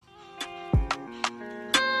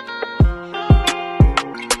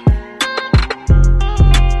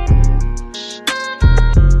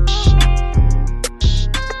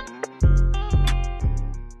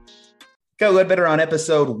Okay, a little better on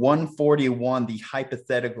episode 141. The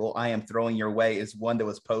hypothetical I am throwing your way is one that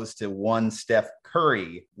was posed to one Steph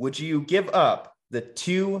Curry. Would you give up the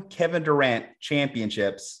 2 Kevin Durant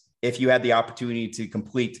championships if you had the opportunity to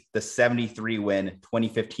complete the 73-win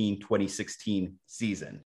 2015-2016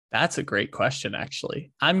 season? That's a great question,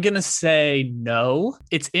 actually. I'm going to say no.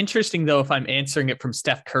 It's interesting, though, if I'm answering it from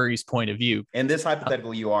Steph Curry's point of view. In this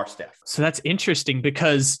hypothetical, you are Steph. So that's interesting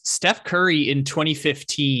because Steph Curry in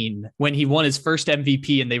 2015, when he won his first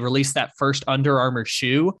MVP and they released that first Under Armour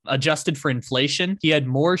shoe, adjusted for inflation, he had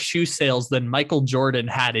more shoe sales than Michael Jordan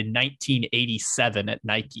had in 1987 at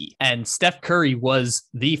Nike. And Steph Curry was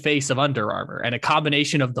the face of Under Armour. And a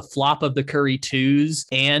combination of the flop of the Curry 2s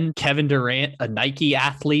and Kevin Durant, a Nike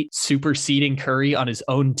athlete, superseding Curry on his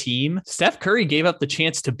own team. Steph Curry gave up the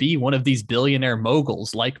chance to be one of these billionaire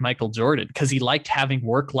moguls like Michael Jordan because he liked having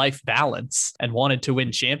work-life balance and wanted to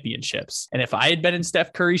win championships. And if I had been in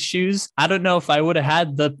Steph Curry's shoes, I don't know if I would have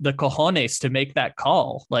had the cojones to make that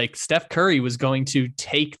call. Like, Steph Curry was going to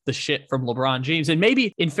take the shit from LeBron James. And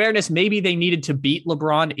maybe, in fairness, maybe they needed to beat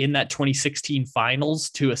LeBron in that 2016 finals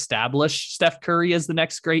to establish Steph Curry as the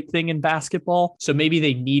next great thing in basketball. So maybe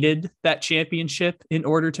they needed that championship in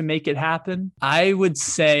order to make it happen. I would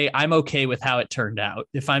say I'm okay with how it turned out.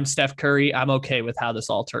 If I'm Steph Curry, I'm okay with how this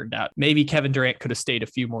all turned out. Maybe Kevin Durant could have stayed a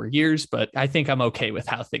few more years, but I think I'm okay with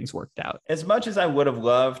how things worked out. As much as I would have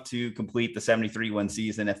loved to complete the 73-win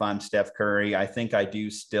season, if I'm Steph Curry, I think I do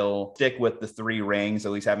still stick with the 3 rings,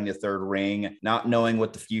 at least having the 3rd ring, not knowing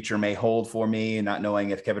what the future may hold for me, not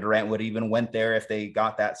knowing if Kevin Durant would even went there if they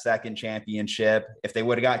got that 2nd championship. If they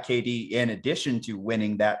would have got KD in addition to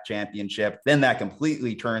winning that championship, then that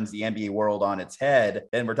completely turns the NBA world on its head.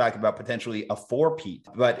 Then we're talking about potentially a 4-peat.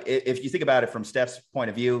 But if you think about it from Steph's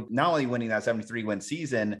point of view, not only winning that 73-win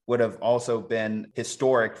season would have also been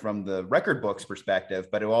historic from the record books perspective,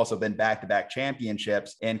 but it would also been back-to-back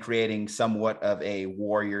championships and creating somewhat of a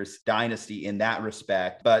Warriors dynasty in that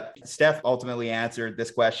respect. But Steph ultimately answered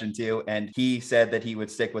this question too, and he said that he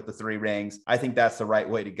would stick with the 3 rings. I think that's the right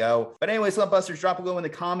way to go. But anyway, Slumpbusters, drop a below in the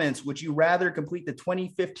comments. Would you rather complete the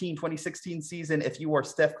 2015-2016 season if you are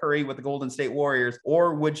Steph Curry with the Golden State Warriors,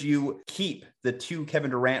 or would you keep the 2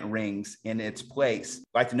 Kevin Durant rings in its place?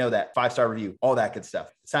 I'd like to know that. 5-star review, all that good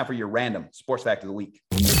stuff. It's time for your random sports fact of the week.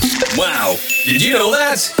 Wow, did you know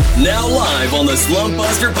that? Now live on the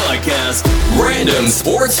Slumpbuster podcast, random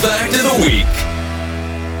sports fact of the week.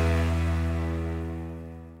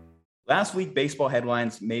 Last week, baseball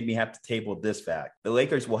headlines made me have to table this fact. The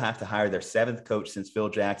Lakers will have to hire their 7th coach since Phil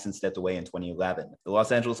Jackson stepped away in 2011. The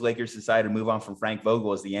Los Angeles Lakers decided to move on from Frank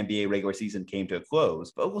Vogel as the NBA regular season came to a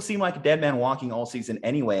close. Vogel seemed like a dead man walking all season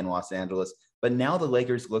anyway in Los Angeles, but now the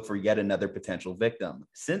Lakers look for yet another potential victim.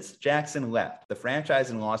 Since Jackson left, the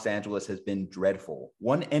franchise in Los Angeles has been dreadful.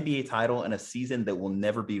 1 NBA title in a season that will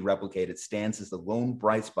never be replicated stands as the lone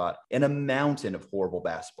bright spot in a mountain of horrible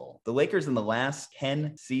basketball. The Lakers in the last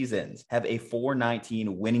 10 seasons have a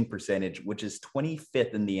 .419 winning percentage, which is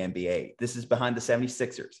 25th in the NBA. This is behind the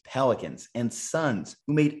 76ers, Pelicans, and Suns,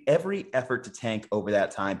 who made every effort to tank over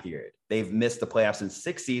that time period. They've missed the playoffs in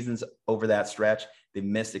 6 seasons over that stretch. They've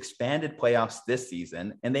missed expanded playoffs this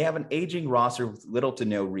season, and they have an aging roster with little to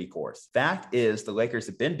no recourse. Fact is, the Lakers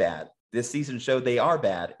have been bad. This season showed they are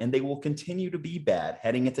bad, and they will continue to be bad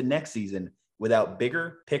heading into next season without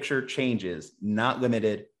bigger picture changes, not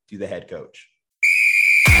limited to the head coach.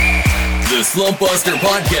 The Slumpbuster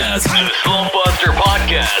Podcast. The Slumpbuster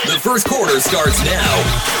Podcast. The first quarter starts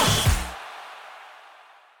now.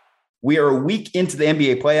 We are a week into the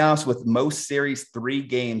NBA playoffs with most series 3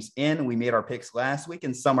 games in. We made our picks last week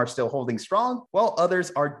and some are still holding strong, while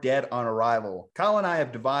others are dead on arrival. Kyle and I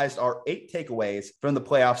have devised our 8 takeaways from the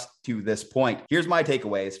playoffs to this point. Here's my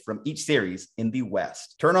takeaways from each series in the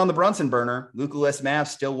West. Turn on the Brunson burner. Luka-less Mavs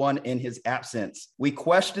still won in his absence. We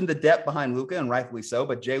questioned the depth behind Luka, and rightfully so,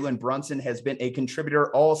 but Jalen Brunson has been a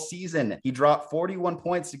contributor all season. He dropped 41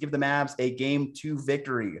 points to give the Mavs a Game 2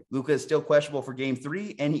 victory. Luka is still questionable for Game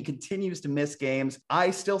 3, and he continues to miss games.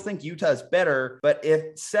 I still think Utah is better, but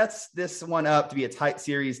it sets this one up to be a tight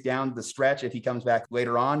series down the stretch if he comes back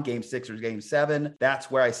later on, Game 6 or Game 7.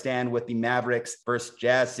 That's where I stand with the Mavericks versus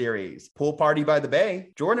Jazz series. Pool party by the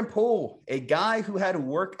Bay. Jordan Poole, a guy who had to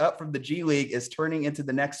work up from the G League, is turning into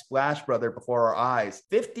the next Splash Brother before our eyes.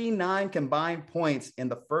 59 combined points in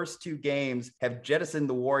the first 2 games have jettisoned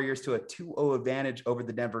the Warriors to a 2-0 advantage over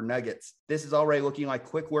the Denver Nuggets. This is already looking like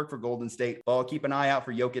quick work for Golden State, but I'll keep an eye out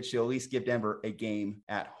for Jokic to at least give Denver a game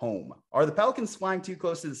at home. Are the Pelicans flying too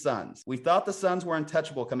close to the Suns? We thought the Suns were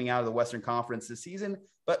untouchable coming out of the Western Conference this season,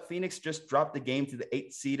 but Phoenix just dropped the game to the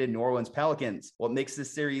 8th-seeded New Orleans Pelicans. What makes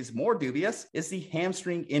this series more dubious is the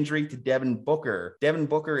hamstring injury to Devin Booker. Devin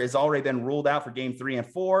Booker has already been ruled out for game 3 and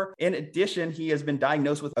 4. In addition, he has been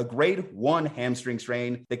diagnosed with a grade 1 hamstring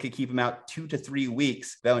strain that could keep him out 2 to 3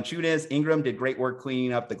 weeks. Valanciunas, Ingram did great work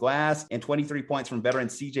cleaning up the glass, and 23 points from veteran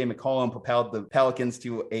CJ McCollum propelled the Pelicans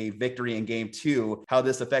to a victory in game 2. How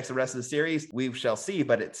this affects the rest of the series, we shall see,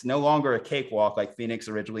 but it's no longer a cakewalk like Phoenix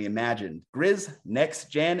originally imagined. Grizz, Next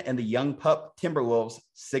Gen, and the young pup Timberwolves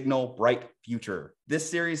signal bright future. This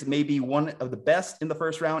series may be one of the best in the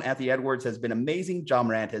first round. Anthony Edwards has been amazing. Ja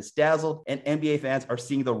Morant has dazzled, and NBA fans are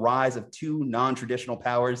seeing the rise of two non-traditional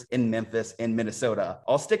powers in Memphis and Minnesota.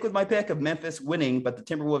 I'll stick with my pick of Memphis winning, but the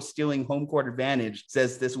Timberwolves stealing home court advantage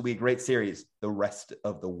says this will be a great series the rest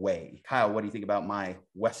of the way. Kyle, what do you think about my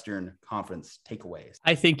Western Conference takeaways?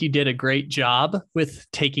 I think you did a great job with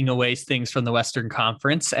taking away things from the Western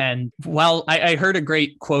Conference. And while I heard a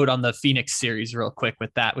great quote on the Phoenix series real quick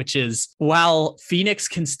with that, which is, while Phoenix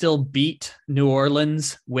can still beat New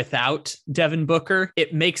Orleans without Devin Booker,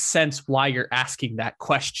 it makes sense why you're asking that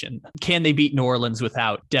question. Can they beat New Orleans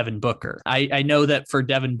without Devin Booker? I know that for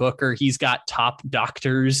Devin Booker, he's got top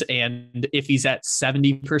doctors, and if he's at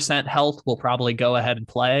 70% health, we'll probably go ahead and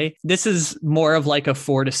play. This is more of like a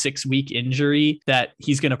 4 to 6 week injury that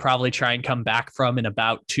he's going to probably try and come back from in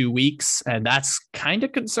about 2 weeks. And that's kind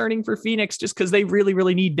of concerning for Phoenix just because they really,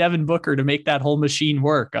 really need Devin Booker to make that whole machine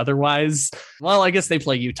work. Otherwise, well, I guess they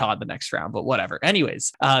play Utah in the next round, but whatever.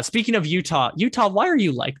 Anyways, speaking of Utah, why are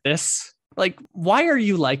you like this? Like, why are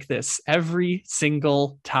you like this every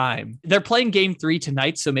single time? They're playing game 3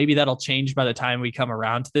 tonight, so maybe that'll change by the time we come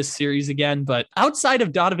around to this series again. But outside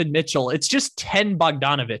of Donovan Mitchell, it's just 10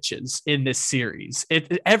 Bogdanoviches in this series.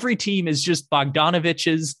 Every team is just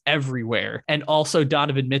Bogdanoviches everywhere. And also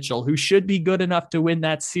Donovan Mitchell, who should be good enough to win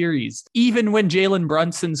that series. Even when Jalen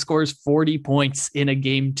Brunson scores 40 points in a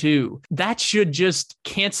game 2, that should just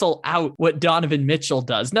cancel out what Donovan Mitchell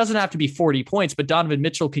does. It doesn't have to be 40 points, but Donovan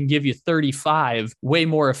Mitchell can give you 35 way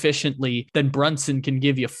more efficiently than Brunson can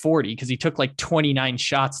give you 40 because he took like 29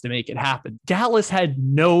 shots to make it happen. Dallas had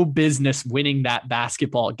no business winning that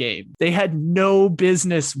basketball game. They had no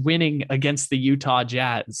business winning against the Utah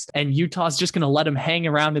Jazz, and Utah's just going to let them hang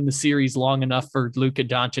around in the series long enough for Luka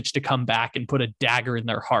Doncic to come back and put a dagger in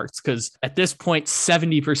their hearts, because at this point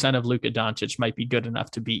 70% of Luka Doncic might be good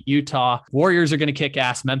enough to beat Utah. Warriors are going to kick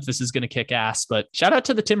ass. Memphis is going to kick ass, but shout out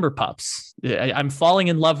to the Timber Pups. I'm falling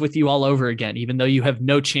in love with you all over again, even though you have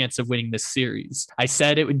no chance of winning this series. I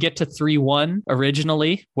said it would get to 3-1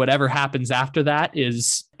 originally. Whatever happens after that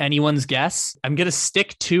is anyone's guess. I'm going to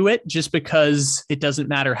stick to it just because it doesn't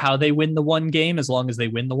matter how they win the one game, as long as they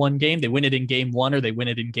win the one game. They win it in game 1 or they win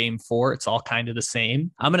it in game 4. It's all kind of the same.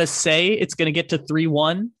 I'm going to say it's going to get to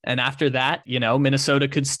 3-1. And after that, Minnesota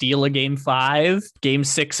could steal a game 5, game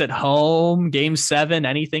 6 at home, game 7,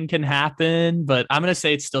 anything can happen. But I'm going to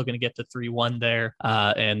say it's still going to get to 3-1 there.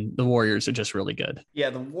 And the Warriors are just really good. Yeah,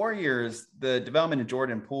 the Warriors, the development of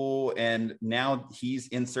Jordan Poole, and now he's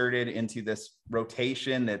inserted into this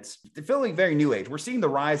rotation that's feeling very new age. We're seeing the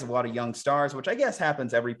rise of a lot of young stars, which I guess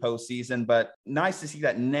happens every postseason, but nice to see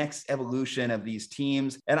that next evolution of these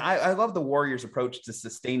teams. And I love the Warriors' approach to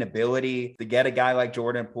sustainability, to get a guy like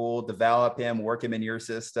Jordan Poole, develop him, work him in your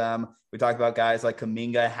system. We talked about guys like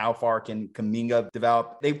Kuminga. How far can Kuminga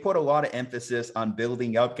develop? They put a lot of emphasis on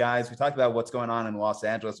building up guys. We talked about what's going on in Los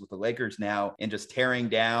Angeles with the Lakers now and just tearing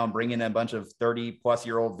down, bringing in a bunch of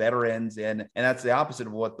 30-plus-year-old veterans in. And that's the opposite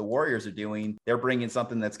of what the Warriors are doing. They're bringing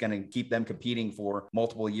something that's going to keep them competing for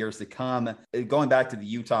multiple years to come. Going back to the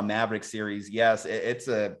Utah Mavericks series, yes, it's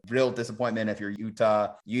a real disappointment if you're Utah.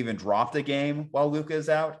 You even dropped a game while Luka is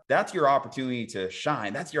out. That's your opportunity to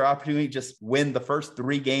shine. That's your opportunity to just win the first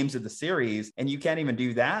 3 games of the series, and you can't even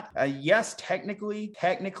do that. Yes,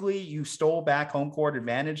 technically you stole back home court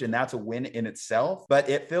advantage, and that's a win in itself, but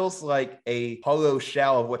it feels like a hollow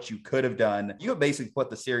shell of what you could have done. You have basically put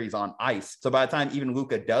the series on ice. So by the time even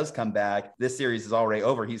Luka does come back, this series is already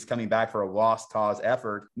over. He's coming back for a lost cause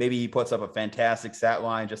effort. Maybe he puts up a fantastic stat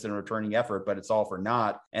line just in a returning effort, but it's all for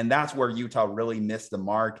naught. And that's where Utah really missed the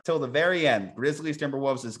mark till the very end. Grizzlies,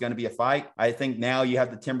 Timberwolves is going to be a fight. I think now you have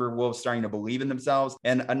the Timberwolves starting to believe in themselves,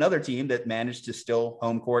 and another team team that managed to still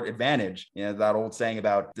home court advantage. You know, that old saying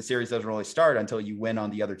about the series doesn't really start until you win on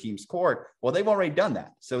the other team's court. Well, they've already done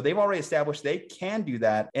that. So they've already established they can do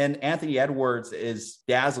that. And Anthony Edwards is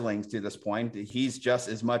dazzling to this point. He's just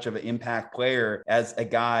as much of an impact player as a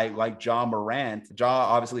guy like Ja Morant. Ja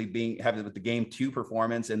obviously having the game 2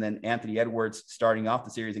 performance, and then Anthony Edwards starting off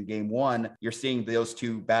the series in game 1. You're seeing those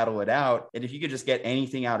two battle it out. And if you could just get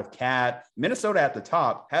anything out of Cat, Minnesota at the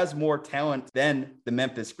top has more talent than the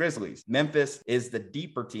Memphis Grizzlies. Memphis is the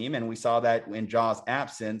deeper team, and we saw that in Ja's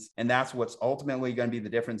absence. And that's what's ultimately going to be the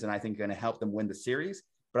difference, and I think going to help them win the series.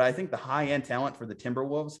 But I think the high-end talent for the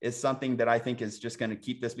Timberwolves is something that I think is just going to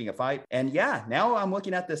keep this being a fight. And yeah, now I'm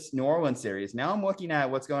looking at this New Orleans series. Now I'm looking at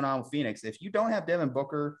what's going on with Phoenix. If you don't have Devin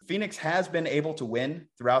Booker, Phoenix has been able to win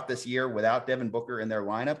throughout this year without Devin Booker in their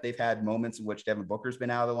lineup. They've had moments in which Devin Booker's been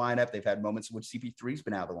out of the lineup. They've had moments in which CP3's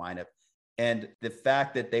been out of the lineup. And the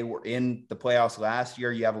fact that they were in the playoffs last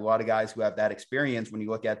year, you have a lot of guys who have that experience. When you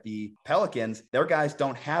look at the Pelicans, their guys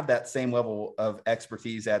don't have that same level of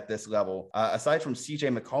expertise at this level. Aside from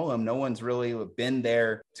CJ McCollum, no one's really been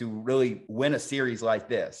there to really win a series like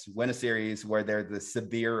this, win a series where they're the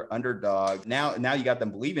severe underdog. Now you got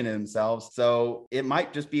them believing in themselves. So it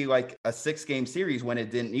might just be like a 6-game series when it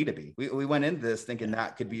didn't need to be. We went into this thinking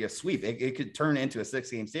that could be a sweep. It could turn into a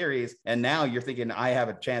 6-game series. And now you're thinking, I have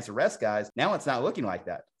a chance to rest guys. Now it's not looking like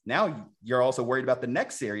that. Now you're also worried about the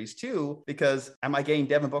next series too, because am I getting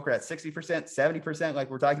Devin Booker at 60%, 70%, like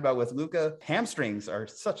we're talking about with Luka? Hamstrings are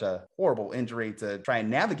such a horrible injury to try and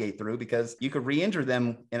navigate through because you could re-injure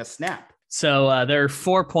them in a snap. So there are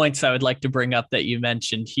 4 points I would like to bring up that you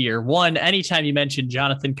mentioned here. One, anytime you mention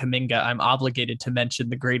Jonathan Kuminga, I'm obligated to mention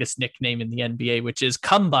the greatest nickname in the NBA, which is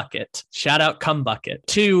Cum Bucket. Shout out Cum Bucket.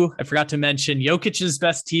 2, I forgot to mention Jokic's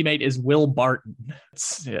best teammate is Will Barton.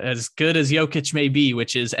 It's as good as Jokic may be,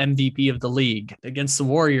 which is MVP of the league. Against the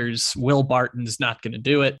Warriors, Will Barton's not going to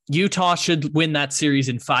do it. Utah should win that series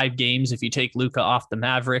in 5 games if you take Luka off the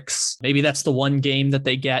Mavericks. Maybe that's the one game that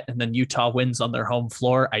they get, and then Utah wins on their home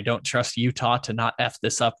floor. I don't trust Utah to not F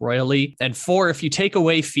this up royally. And 4, if you take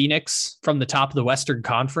away Phoenix from the top of the Western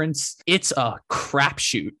Conference, it's a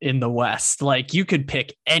crapshoot in the West. Like, you could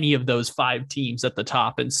pick any of those 5 teams at the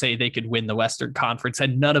top and say they could win the Western Conference,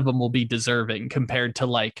 and none of them will be deserving compared to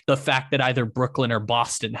like the fact that either Brooklyn or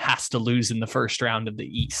Boston has to lose in the first round of the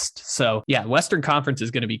East. So yeah, Western Conference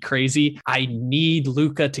is going to be crazy. I need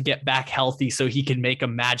Luka to get back healthy so he can make a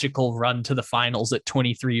magical run to the finals at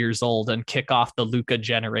 23 years old and kick off the Luka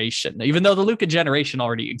generation. Even though the Luka generation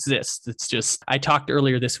already exists, it's just, I talked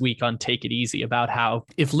earlier this week on Take It Easy about how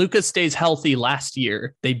if Luka stays healthy last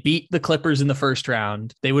year, they beat the Clippers in the first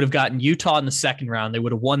round. They would have gotten Utah in the second round. They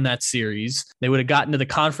would have won that series. They would have gotten to the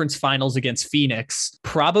conference finals against Phoenix,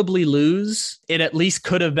 probably lose. It at least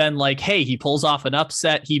could have been like, hey, he pulls off an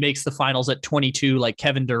upset. He makes the finals at 22, like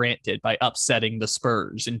Kevin Durant did by upsetting the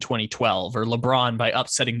Spurs in 2012, or LeBron by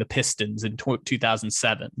upsetting the Pistons in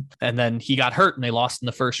 2007. And then he got hurt and they lost in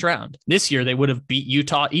the first round. This year, they would have beat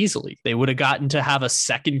Utah easily. They would have gotten to have a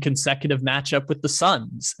second consecutive matchup with the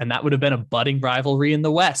Suns. And that would have been a budding rivalry in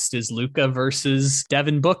the West, is Luka versus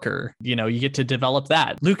Devin Booker. You know, you get to develop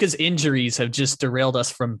that. Luka's injuries have just derailed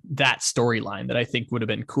us from that storyline that I think would have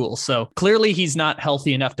been cool. So clearly he's not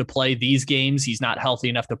healthy enough to play these games. He's not healthy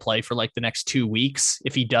enough to play for like the next 2 weeks.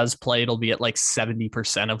 If he does play, it'll be at like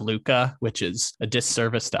 70% of Luka, which is a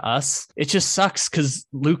disservice to us. It just sucks because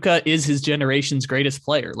Luka is his generation's greatest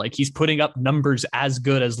player. Like, he's putting up numbers as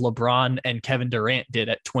good as LeBron and Kevin Durant did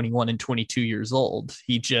at 21 and 22 years old.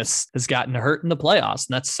 He just has gotten hurt in the playoffs,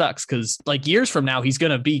 and that sucks because like years from now, he's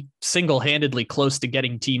going to be single-handedly close to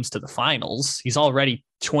getting teams to the finals. He's already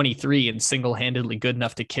 23 and single-handedly good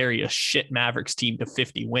enough to carry a shit Mavericks team to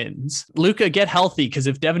 50 wins. Luka, get healthy, because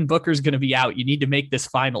if Devin Booker's going to be out, you need to make this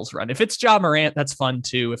finals run. If it's Ja Morant, that's fun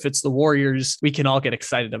too. If it's the Warriors, we can all get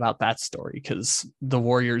excited about that story because the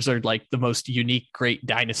Warriors are like the most unique, great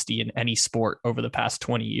dynasty in any sport over the past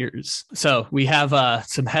 20 years. So we have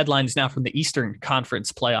some headlines now from the Eastern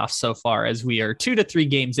Conference playoffs so far, as we are 2 to 3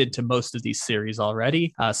 games into most of these series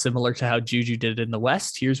already. Similar to how Juju did it in the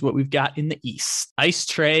West, here's what we've got in the East. Ice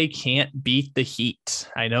Trae can't beat the Heat.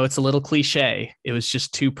 I know it's a little cliche. It was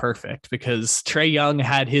just too perfect because Trae Young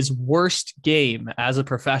had his worst game as a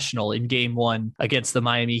professional in game 1 against the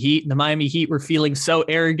Miami Heat. And the Miami Heat were feeling so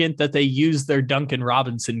arrogant that they used their Duncan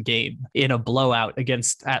Robinson game in a blowout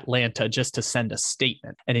against Atlanta just to send a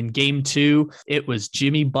statement. And in game 2, it was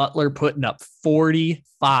Jimmy Butler putting up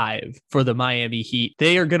 45 for the Miami Heat.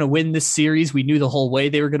 They are going to win this series. We knew the whole way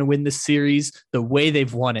they were going to win this series. The way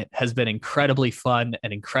they've won it has been incredibly fun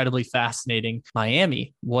and incredibly fascinating.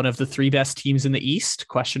 Miami, one of the three best teams in the East?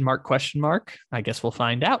 Question mark, question mark. I guess we'll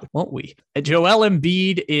find out, won't we? Joel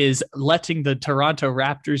Embiid is letting the Toronto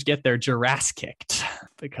Raptors get their Jurassic kicked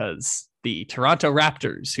because the Toronto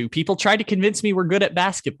Raptors, who people tried to convince me were good at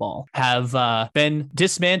basketball, have been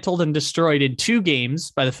dismantled and destroyed in 2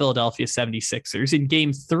 games by the Philadelphia 76ers. In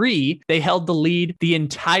game 3, they held the lead the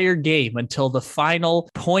entire game until the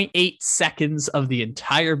final 0.8 seconds of the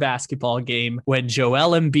entire basketball game when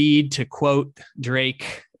Joel Embiid, to quote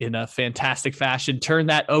Drake in a fantastic fashion, turned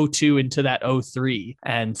that 0-2 into that 0-3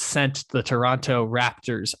 and sent the Toronto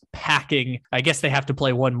Raptors packing. I guess they have to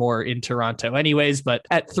play one more in Toronto anyways, but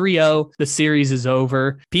at 3-0, the series is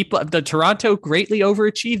over. The Toronto greatly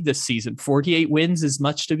overachieved this season. 48 wins is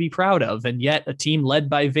much to be proud of, and yet a team led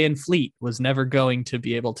by Van Fleet was never going to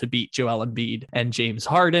be able to beat Joel Embiid and James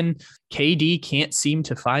Harden. KD can't seem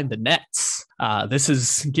to find the nets. This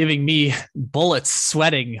is giving me bullets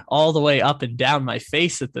sweating all the way up and down my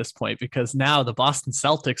face at this point, because now the Boston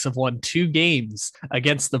Celtics have won 2 games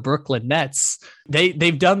against the Brooklyn Nets.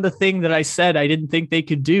 They've done the thing that I said I didn't think they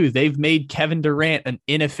could do. They've made Kevin Durant an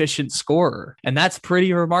inefficient scorer. And that's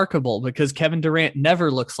pretty remarkable because Kevin Durant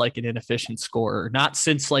never looks like an inefficient scorer, not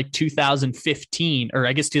since like 2015, or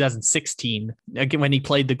I guess 2016, again, when he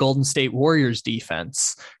played the Golden State Warriors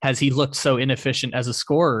defense, has he looked so inefficient as a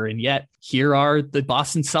scorer. And yet here are the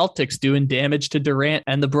Boston Celtics doing damage to Durant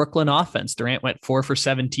and the Brooklyn offense. Durant went 4 for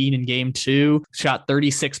 17 in game 2, shot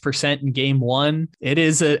 36% in game 1. It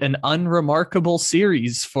is an unremarkable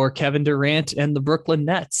series for Kevin Durant and the Brooklyn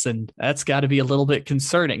Nets, and that's got to be a little bit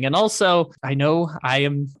concerning. And also, I know I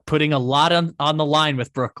am putting a lot on the line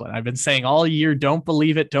with Brooklyn. I've been saying all year, don't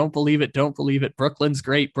believe it, don't believe it, don't believe it. Brooklyn's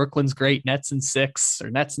great, Nets in 6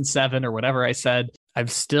 or Nets in 7 or whatever I said. I'm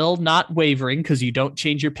still not wavering because you don't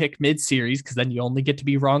change your pick mid-series because then you only get to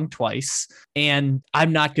be wrong twice. And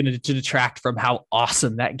I'm not going to detract from how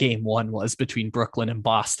awesome that game 1 was between Brooklyn and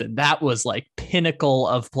Boston. That was like pinnacle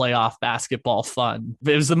of playoff basketball fun.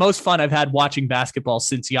 It was the most fun I've had watching basketball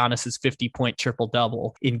since Giannis's 50-point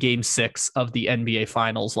triple-double in game 6 of the NBA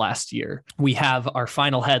Finals last year. We have our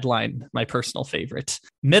final headline, my personal favorite.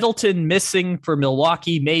 Middleton missing for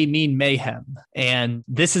Milwaukee may mean mayhem. And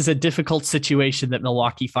this is a difficult situation that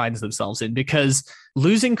Milwaukee finds themselves in because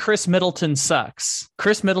losing Chris Middleton sucks.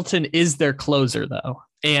 Chris Middleton is their closer, though.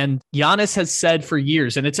 And Giannis has said for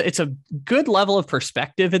years, and it's a good level of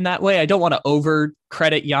perspective in that way. I don't want to over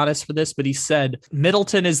credit Giannis for this, but he said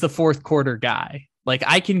Middleton is the fourth quarter guy. Like,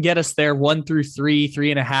 I can get us there 1 through 3,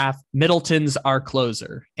 3.5. Middleton's our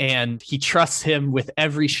closer, and he trusts him with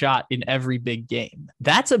every shot in every big game.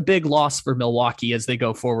 That's a big loss for Milwaukee as they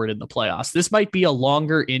go forward in the playoffs. This might be a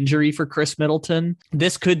longer injury for Chris Middleton.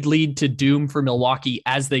 This could lead to doom for Milwaukee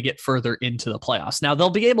as they get further into the playoffs. Now,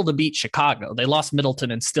 they'll be able to beat Chicago. They lost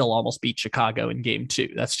Middleton and still almost beat Chicago in game 2.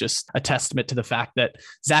 That's just a testament to the fact that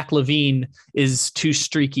Zach LaVine is too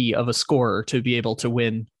streaky of a scorer to be able to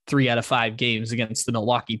win 3 out of 5 games against the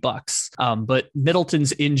Milwaukee Bucks. But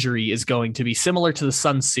Middleton's injury is going to be similar to the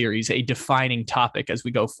Suns series, a defining topic as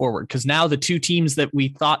we go forward. Because now the 2 teams that we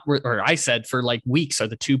thought were, or I said for like weeks, are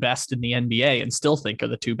the 2 best in the NBA and still think are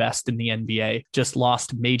the 2 best in the NBA, just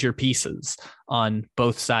lost major pieces on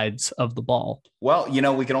both sides of the ball. Well,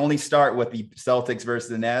 we can only start with the Celtics versus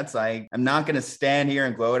the Nets. I'm not going to stand here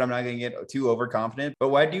and gloat. I'm not going to get too overconfident. But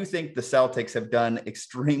what I do think the Celtics have done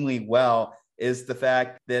extremely well is the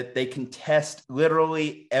fact that they contest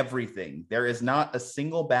literally everything. There is not a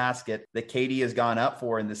single basket that KD has gone up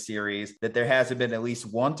for in the series that there hasn't been at least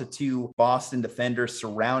 1 to 2 Boston defenders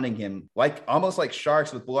surrounding him, almost like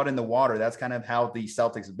sharks with blood in the water. That's kind of how the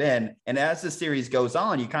Celtics have been. And as the series goes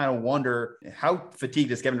on, you kind of wonder how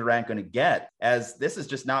fatigued is Kevin Durant going to get, as this has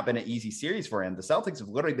just not been an easy series for him. The Celtics have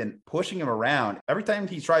literally been pushing him around. Every time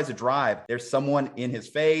he tries to drive, there's someone in his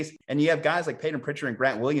face. And you have guys like Peyton Pritchard and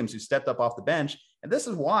Grant Williams who stepped up off the bench. And this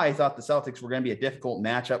is why I thought the Celtics were going to be a difficult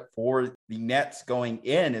matchup for the Nets going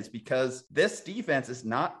in, is because this defense is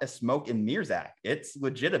not a smoke and mirrors act. It's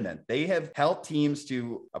legitimate. They have held teams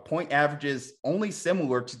to a point averages only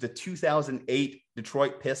similar to the 2008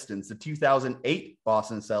 Detroit Pistons, the 2008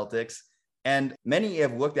 Boston Celtics. And many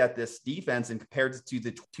have looked at this defense and compared it to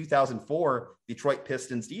the 2004 Detroit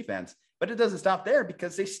Pistons defense. But it doesn't stop there,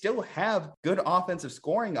 because they still have good offensive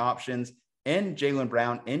scoring options in Jaylen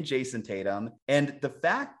Brown and Jason Tatum. And the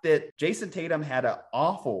fact that Jason Tatum had an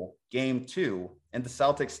awful game 2 and the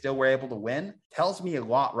Celtics still were able to win tells me a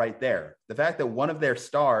lot right there. The fact that one of their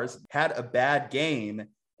stars had a bad game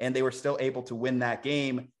and they were still able to win that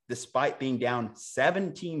game, despite being down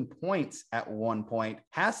 17 points at one point,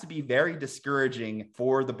 has to be very discouraging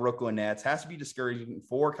for the Brooklyn Nets, has to be discouraging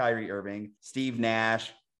for Kyrie Irving, Steve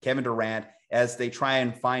Nash, Kevin Durant, as they try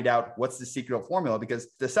and find out what's the secret formula, because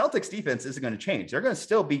the Celtics defense isn't going to change. They're going to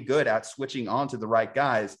still be good at switching on to the right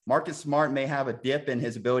guys. Marcus Smart may have a dip in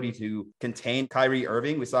his ability to contain Kyrie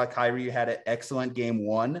Irving. We saw Kyrie had an excellent game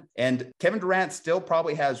one, and Kevin Durant still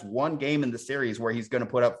probably has one game in the series where he's going to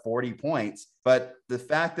put up 40 points. But the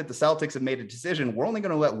fact that the Celtics have made a decision, we're only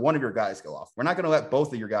going to let one of your guys go off. We're not going to let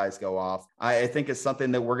both of your guys go off. I think it's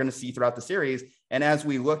something that we're going to see throughout the series. And as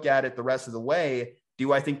we look at it the rest of the way,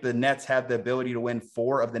 do I think the Nets have the ability to win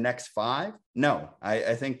 4 of the next 5? No,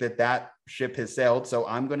 I think that ship has sailed. So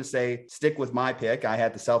I'm going to say stick with my pick. I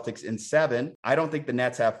had the Celtics in 7. I don't think the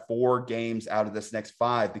Nets have 4 games out of this next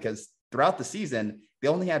 5, because throughout the season, they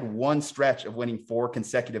only had one stretch of winning 4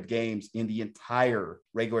 consecutive games in the entire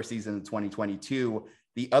regular season of 2022.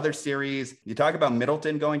 The other series, you talk about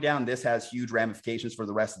Middleton going down. This has huge ramifications for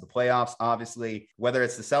the rest of the playoffs. Obviously, whether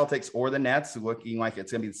it's the Celtics or the Nets, looking like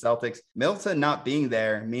it's going to be the Celtics, Middleton not being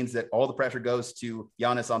there means that all the pressure goes to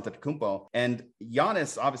Giannis Antetokounmpo. And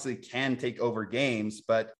Giannis obviously can take over games,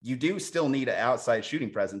 but you do still need an outside shooting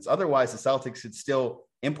presence. Otherwise, the Celtics could still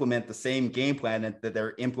implement the same game plan that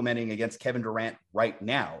they're implementing against Kevin Durant right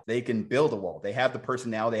now. They can build a wall. They have the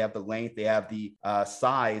personnel, they have the length, they have the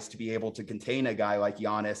size to be able to contain a guy like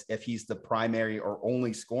Giannis if he's the primary or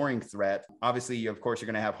only scoring threat. Obviously, of course, you're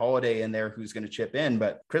going to have Holiday in there who's going to chip in,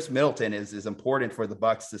 but Chris Middleton is important for the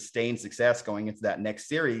Bucks' sustained success going into that next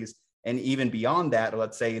series. And even beyond that,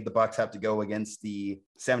 let's say the Bucks have to go against the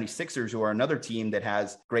 76ers, who are another team that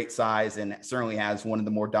has great size and certainly has one of the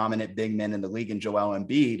more dominant big men in the league in Joel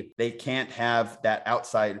Embiid. They can't have that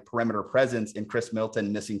outside perimeter presence in Chris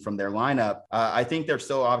Middleton missing from their lineup. I think they're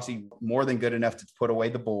still obviously more than good enough to put away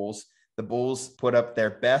the Bulls. The Bulls put up their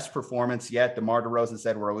best performance yet. DeMar DeRozan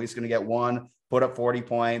said, we're at least going to get one, put up 40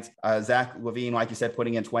 points. Zach LaVine, like you said,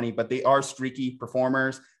 putting in 20, but they are streaky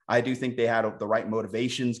performers. I do think they had the right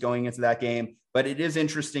motivations going into that game, but it is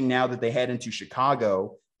interesting now that they head into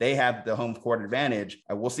Chicago. They have the home court advantage.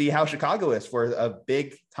 We'll see how Chicago is for a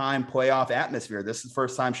big time playoff atmosphere. This is the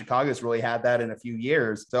first time Chicago's really had that in a few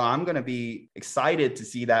years. So I'm going to be excited to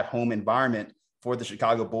see that home environment for the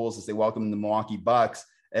Chicago Bulls as they welcome the Milwaukee Bucks.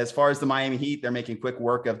 As far as the Miami Heat, they're making quick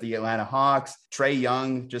work of the Atlanta Hawks. Trae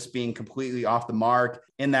Young just being completely off the mark.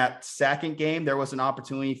 In that second game, there was an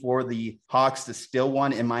opportunity for the Hawks to still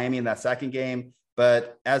win in Miami in that second game.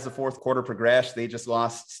 But as the fourth quarter progressed, they just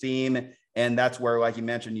lost steam. And that's where, like you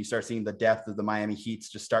mentioned, you start seeing the depth of the Miami Heats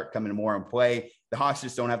just start coming more in play. The Hawks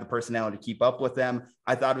just don't have the personnel to keep up with them.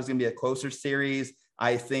 I thought it was going to be a closer series.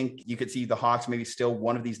 I think you could see the Hawks maybe still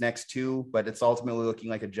one of these next 2, but it's ultimately looking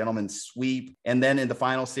like a gentleman's sweep. And then in the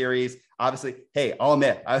final series, obviously, hey, I'll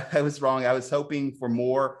admit, I was wrong. I was hoping for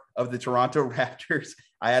more of the Toronto Raptors.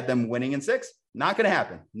 I had them winning in 6. Not going to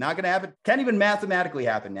happen. Not going to happen. Can't even mathematically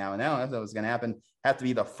happen now. And now if that was going to happen, have to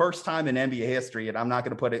be the first time in NBA history. And I'm not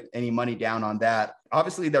going to put any money down on that.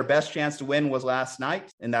 Obviously, their best chance to win was last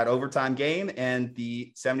night in that overtime game. And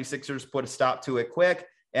the 76ers put a stop to it quick.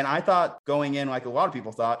 And I thought going in, like a lot of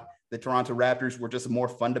people thought, the Toronto Raptors were just a more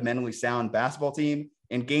fundamentally sound basketball team.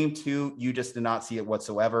 In game 2, you just did not see it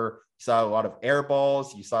whatsoever. You saw a lot of air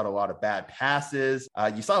balls. You saw a lot of bad passes.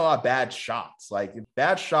 You saw a lot of bad shots, like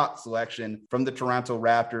bad shot selection from the Toronto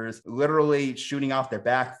Raptors, literally shooting off their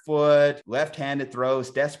back foot, left-handed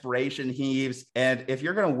throws, desperation heaves. And if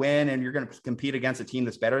you're going to win and you're going to compete against a team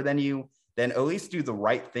that's better than you, then at least do the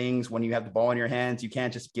right things when you have the ball in your hands. You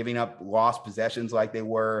can't just giving up lost possessions like they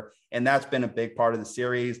were. And that's been a big part of the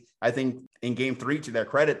series. I think in game 3, to their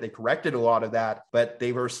credit, they corrected a lot of that, but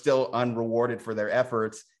they were still unrewarded for their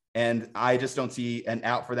efforts. And I just don't see an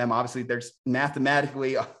out for them. Obviously, there's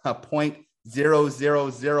mathematically a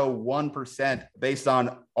 0.0001% based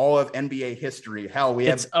on all of NBA history. Hell,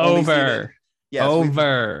 it's over. Yes,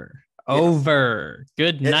 over. Over.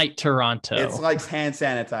 Good night, Toronto. It's like hand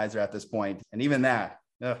sanitizer at this point. And even that.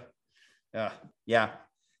 Yeah.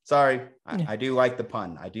 Sorry. I do like the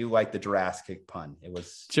pun. I do like the Jurassic kick pun. It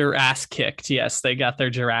was Jurassic kicked. Yes, they got their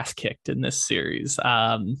Jurassic kicked in this series.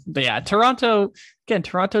 But yeah, Toronto's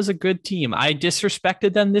a good team. I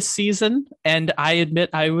disrespected them this season, and I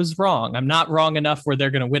admit I was wrong. I'm not wrong enough where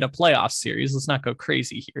they're going to win a playoff series. Let's not go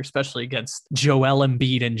crazy here, especially against Joel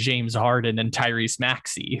Embiid and James Harden and Tyrese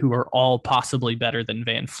Maxey, who are all possibly better than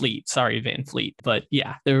Van Fleet. Sorry, Van Fleet. But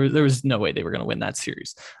yeah, there was no way they were going to win that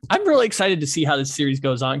series. I'm really excited to see how this series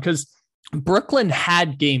goes on because Brooklyn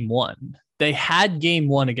had game 1. They had game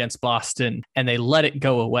 1 against Boston and they let it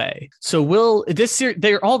go away. So will this year,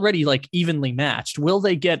 they're already like evenly matched. Will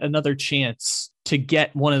they get another chance to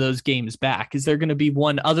get one of those games back? Is there going to be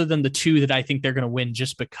one other than the two that I think they're going to win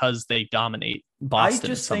just because they dominate Boston?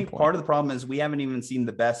 I just think part of the problem is we haven't even seen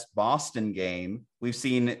the best Boston game. We've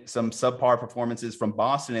seen some subpar performances from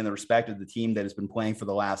Boston in the respect of the team that has been playing for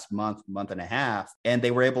the last month and a half, and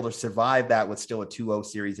they were able to survive that with still a 2-0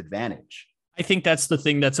 series advantage. I think that's the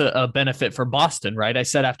thing that's a benefit for Boston, right? I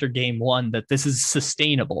said after game one that this is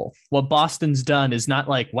sustainable. What Boston's done is not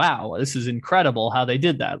like, wow, this is incredible how they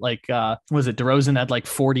did that. Like, was it DeRozan had like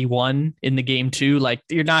 41 in the game two? Like,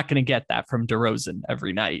 you're not going to get that from DeRozan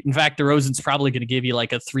every night. In fact, DeRozan's probably going to give you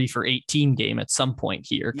like a 3 for 18 game at some point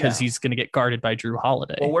here because he's going to get guarded by Drew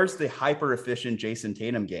Holiday. Well, where's the hyper efficient Jason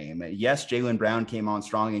Tatum game? Yes, Jaylen Brown came on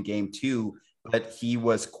strong in game two, but he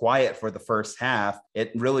was quiet for the first half.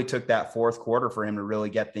 It really took that fourth quarter for him to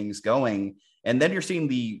really get things going. And then you're seeing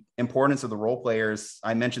the importance of the role players.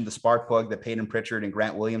 I mentioned the spark plug that Peyton Pritchard and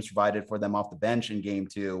Grant Williams provided for them off the bench in game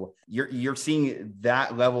two. You're seeing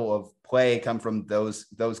that level of play come from those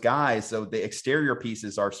guys. So the exterior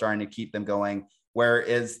pieces are starting to keep them going.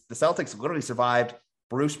 Whereas the Celtics literally survived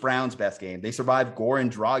Bruce Brown's best game. They survived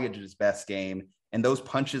Goran Dragic's best game. And those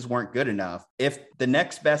punches weren't good enough. If the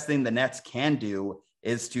next best thing the Nets can do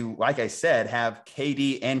is to, like I said, have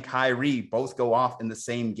KD and Kyrie both go off in the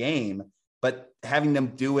same game, but having them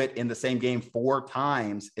do it in the same game 4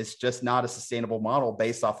 times is just not a sustainable model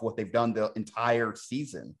based off what they've done the entire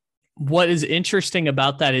season. What is interesting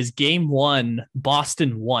about that is game one,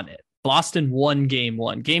 Boston won it. Boston won game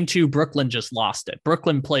one. Game two, Brooklyn just lost it.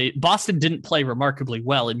 Boston didn't play remarkably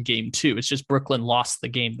well in game two. It's just Brooklyn lost the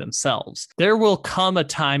game themselves. There will come a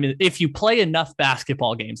time if you play enough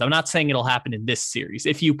basketball games. I'm not saying it'll happen in this series.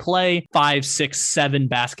 If you play 5, 6, 7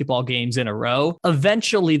 basketball games in a row,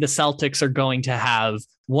 eventually the Celtics are going to have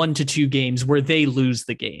 1 to 2 games where they lose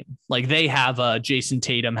the game. Like they have Jason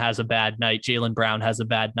Tatum has a bad night, Jaylen Brown has a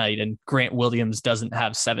bad night, and Grant Williams doesn't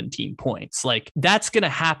have 17 points. Like that's going to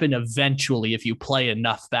happen eventually if you play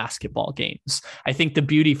enough basketball games. I think the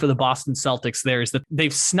beauty for the Boston Celtics there is that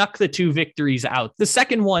they've snuck the 2 victories out. The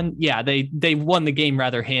second one, yeah, they won the game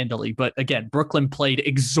rather handily, but again, Brooklyn played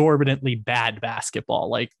exorbitantly bad basketball.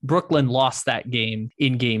 Like Brooklyn lost that game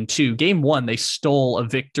in game 2. Game 1, they stole a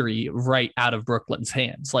victory right out of Brooklyn's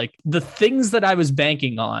hands. Like the things that I was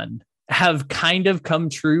banking on have kind of come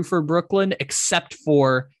true for Brooklyn, except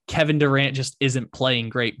for Kevin Durant just isn't playing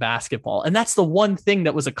great basketball. And that's the one thing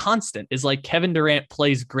that was a constant is like Kevin Durant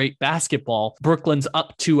plays great basketball. Brooklyn's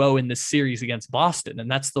up 2-0 in this series against Boston.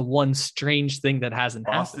 And that's the one strange thing that hasn't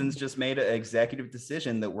happened. Boston's just made an executive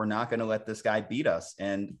decision that we're not going to let this guy beat us.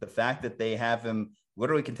 And the fact that they have him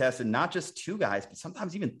literally contested, not just 2 guys, but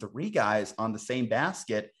sometimes even 3 guys on the same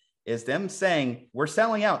basket, is them saying we're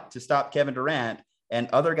selling out to stop Kevin Durant and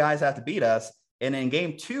other guys have to beat us. And in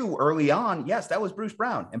game 2 early on, yes, that was Bruce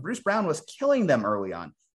Brown, and Bruce Brown was killing them early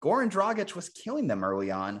on. Goran Dragic was killing them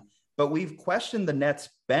early on, but we've questioned the Nets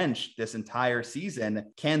bench this entire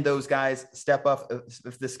season. Can those guys step up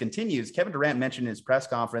if this continues? Kevin Durant mentioned in his press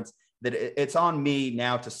conference that it's on me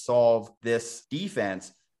now to solve this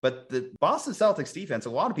defense. But the Boston Celtics defense,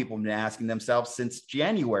 a lot of people have been asking themselves since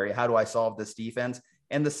January, how do I solve this defense?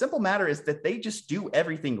 And the simple matter is that they just do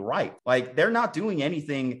everything right. Like they're not doing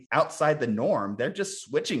anything outside the norm. They're just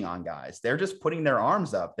switching on guys. They're just putting their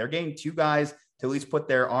arms up. They're getting 2 guys to at least put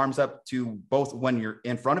their arms up to both when you're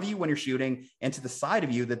in front of you, when you're shooting, and to the side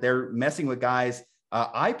of you, that they're messing with guys'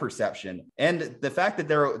 eye perception. And the fact that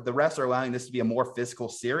the refs are allowing this to be a more physical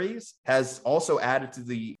series has also added to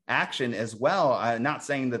the action as well. I'm not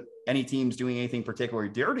saying that any team's doing anything particularly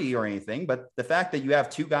dirty or anything, but the fact that you have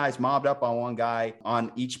 2 guys mobbed up on one guy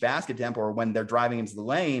on each basket attempt or when they're driving into the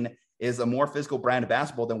lane is a more physical brand of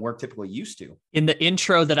basketball than we're typically used to. In the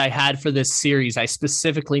intro that I had for this series, I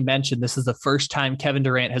specifically mentioned this is the first time Kevin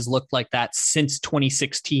Durant has looked like that since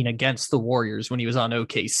 2016 against the Warriors when he was on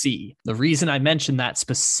OKC. The reason I mentioned that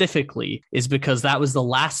specifically is because that was the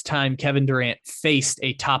last time Kevin Durant faced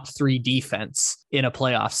a top 3 defense in a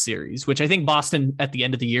playoff series, which I think Boston at the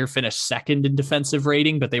end of the year finished second in defensive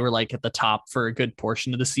rating, but they were like at the top for a good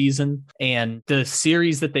portion of the season. And the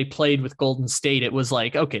series that they played with Golden State, it was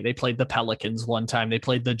like, okay, they played the Pelicans one time, they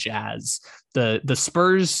played the Jazz. The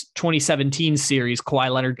Spurs 2017 series,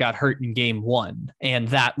 Kawhi Leonard got hurt in game 1. And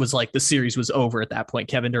that was like the series was over at that point.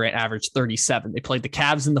 Kevin Durant averaged 37. They played the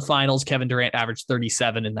Cavs in the finals. Kevin Durant averaged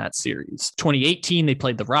 37 in that series. 2018, they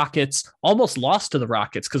played the Rockets, almost lost to the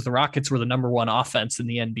Rockets because the Rockets were the number 1 offense in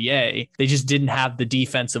the NBA. They just didn't have the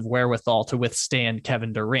defensive wherewithal to withstand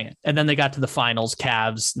Kevin Durant. And then they got to the finals.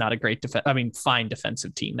 Cavs, not a great fine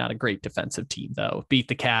defensive team, not a great defensive team though. Beat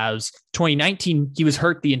the Cavs. 2019, he was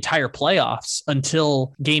hurt the entire playoffs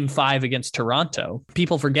until game 5 against Toronto.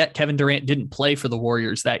 People forget Kevin Durant didn't play for the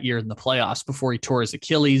Warriors that year in the playoffs before he tore his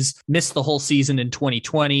Achilles, missed the whole season in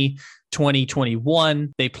 2020.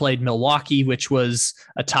 2021, they played Milwaukee, which was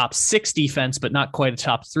a top 6 defense, but not quite a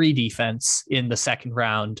top 3 defense in the second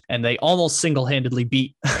round. And they almost single-handedly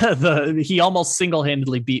beat he almost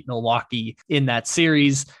single-handedly beat Milwaukee in that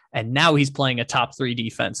series. And now he's playing a top 3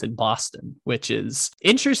 defense in Boston, which is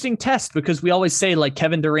interesting test because we always say like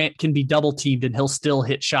Kevin Durant can be double teamed and he'll still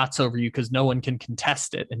hit shots over you because no one can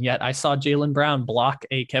contest it. And yet I saw Jaylen Brown block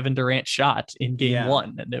a Kevin Durant shot in game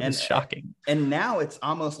 1 and it was shocking. And now it's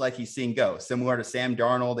almost like he's seeing ghosts, similar to Sam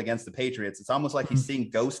Darnold against the Patriots. It's almost like he's seeing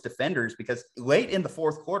ghost defenders because late in the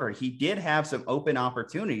fourth quarter, he did have some open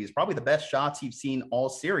opportunities, probably the best shots you've seen all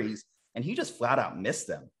series. And he just flat out missed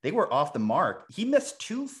them. They were off the mark. He missed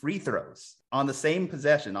 2 free throws on the same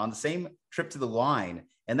possession, on the same trip to the line.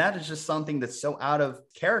 And that is just something that's so out of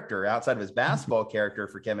character, outside of his basketball character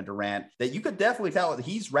for Kevin Durant, that you could definitely tell that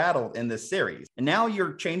he's rattled in this series. And now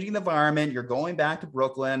you're changing the environment. You're going back to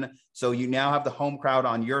Brooklyn. So you now have the home crowd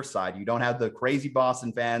on your side. You don't have the crazy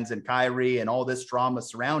Boston fans and Kyrie and all this drama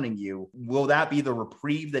surrounding you. Will that be the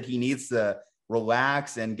reprieve that he needs to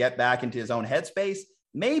relax and get back into his own headspace?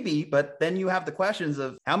 Maybe, but then you have the questions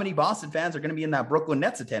of how many Boston fans are going to be in that Brooklyn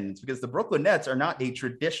Nets attendance, because the Brooklyn Nets are not a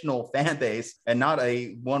traditional fan base and not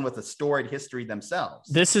a one with a storied history themselves.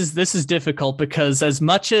 This is difficult because as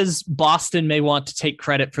much as Boston may want to take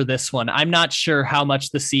credit for this one, I'm not sure how much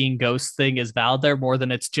the seeing ghosts thing is valid there, more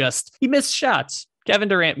than it's just he missed shots. Kevin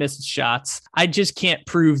Durant misses shots. I just can't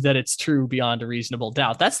prove that it's true beyond a reasonable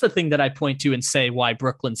doubt. That's the thing that I point to and say why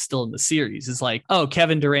Brooklyn's still in the series is like, oh,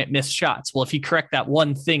 Kevin Durant missed shots. Well, if you correct that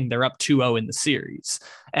one thing, they're up 2-0 in the series.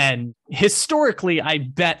 And historically, I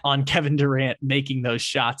bet on Kevin Durant making those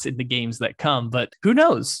shots in the games that come, but who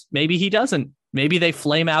knows? Maybe he doesn't. Maybe they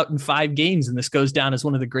flame out in 5 games and this goes down as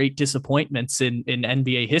one of the great disappointments in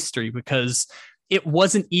NBA history, because it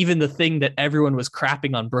wasn't even the thing that everyone was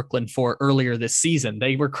crapping on Brooklyn for earlier this season.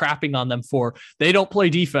 They were crapping on them for, they don't play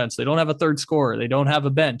defense. They don't have a third scorer. They don't have a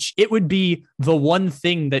bench. It would be the one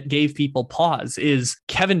thing that gave people pause is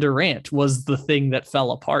Kevin Durant was the thing that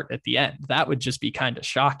fell apart at the end. That would just be kind of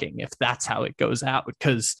shocking if that's how it goes out,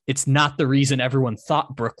 because it's not the reason everyone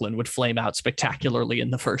thought Brooklyn would flame out spectacularly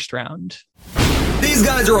in the first round. These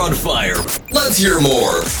guys are on fire. Let's hear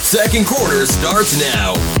more. Second quarter starts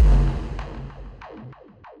now.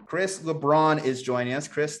 Chris LeBron is joining us.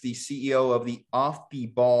 Chris, the CEO of the Off the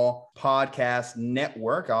Ball Podcast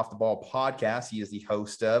Network, Off the Ball Podcast. He is the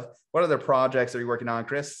host of. What other projects are you working on,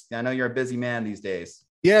 Chris? I know you're a busy man these days.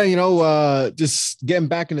 Yeah, just getting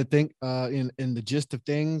back into in the gist of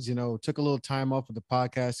things. Took a little time off of the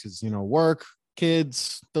podcast because work,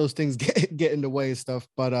 kids, those things get in the way and stuff.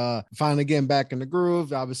 But finally getting back in the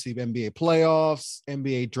groove. Obviously, NBA playoffs,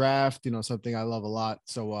 NBA draft. Something I love a lot.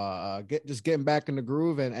 So just getting back in the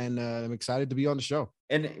groove, and I'm excited to be on the show.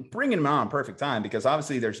 And bringing him on perfect time, because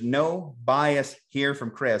obviously there's no bias here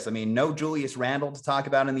from Chris. I mean, no Julius Randle to talk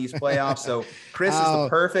about in these playoffs. So Chris is the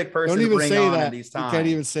perfect person to bring on in these times. You can't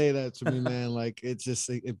even say that to me, man. Like, it's just,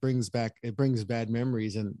 it brings bad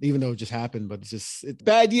memories. And even though it just happened, but it's a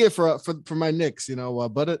bad year for my Knicks,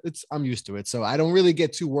 but I'm used to it. So I don't really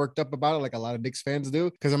get too worked up about it like a lot of Knicks fans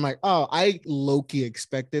do. Cause I'm like, oh, I low-key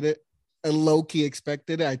expected it.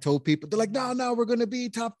 I told people, they're like, no, we're going to be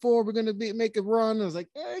top 4. We're going to make a run. I was like,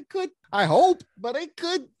 it could, I hope, but it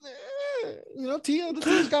could, the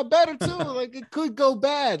teams got better too. Like, it could go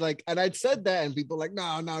bad. Like, and I'd said that and people like,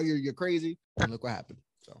 no, you're crazy. And look what happened.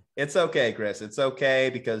 So it's okay, Chris. It's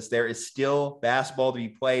okay, because there is still basketball to be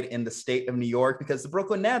played in the state of New York, because the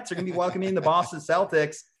Brooklyn Nets are going to be welcoming the Boston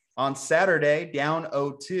Celtics on Saturday, down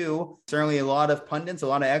 0-2. Certainly a lot of pundits, a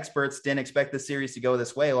lot of experts didn't expect the series to go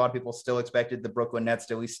this way. A lot of people still expected the Brooklyn Nets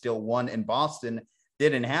to at least still won in Boston.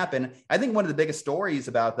 Didn't happen. I think one of the biggest stories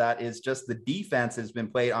about that is just the defense has been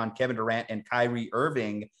played on Kevin Durant and Kyrie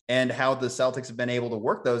Irving, and how the Celtics have been able to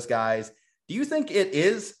work those guys. Do you think it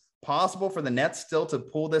is possible for the Nets still to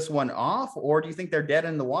pull this one off, or do you think they're dead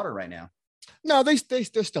in the water right now? No, they're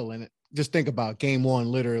still in it. Just think about game 1.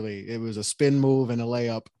 Literally, it was a spin move and a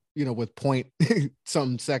layup, with point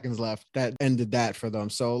some seconds left that ended that for them.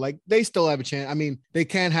 So like, they still have a chance. I mean, they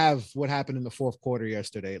can't have what happened in the fourth quarter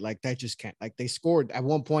yesterday. Like, that just can't. Like, they scored at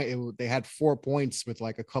one point. They had 4 points with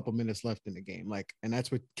like a couple minutes left in the game. Like, and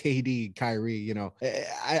that's with KD, Kyrie.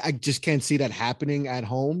 I just can't see that happening at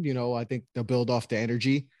home. I think they'll build off the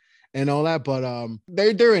energy. and all that. But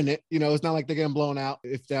they're in it. It's not like they're getting blown out.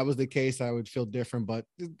 If that was the case, I would feel different. But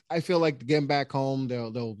I feel like getting back home,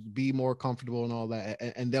 they'll be more comfortable and all that,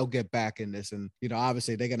 and they'll get back in this. And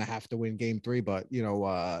obviously they're gonna have to win Game 3, but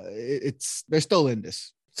they're still in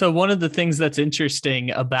this. So one of the things that's interesting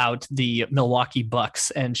about the Milwaukee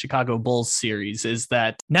Bucks and Chicago Bulls series is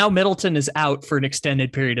that now Middleton is out for an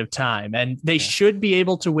extended period of time, and they should be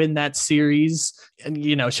able to win that series.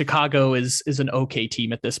 And, Chicago is an okay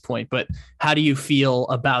team at this point, but how do you feel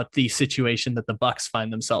about the situation that the Bucks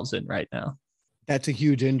find themselves in right now? That's a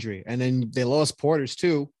huge injury. And then they lost Porters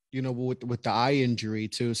too, with the eye injury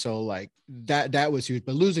too. So like that was huge,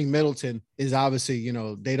 but losing Middleton is obviously,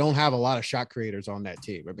 they don't have a lot of shot creators on that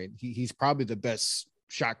team. I mean, he's probably the best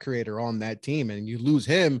shot creator on that team. And you lose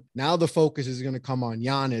him. Now the focus is going to come on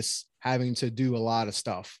Giannis having to do a lot of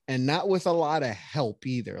stuff, and not with a lot of help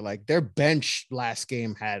either. Like their bench last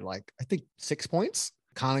game had I think 6 points.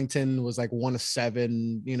 Connaughton was like 1 of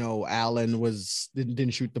 7. Allen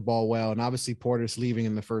didn't shoot the ball well, and obviously Porter's leaving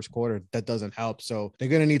in the first quarter. That doesn't help. So they're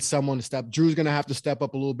gonna need someone to step. Drew's gonna have to step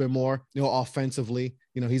up a little bit more, offensively.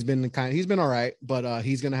 He's been all right, but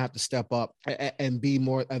he's gonna have to step up and be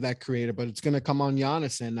more of that creator. But it's gonna come on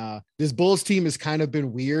Giannis, and this Bulls team has kind of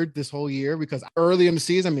been weird this whole year because early in the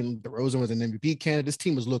season, I mean, DeRozan was an MVP candidate. This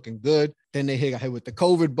team was looking good. Then they got hit with the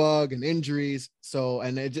COVID bug and injuries. So,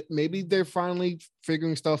 and maybe they're finally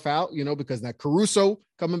figuring stuff out, because now Caruso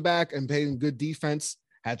coming back and playing good defense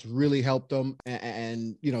has really helped them.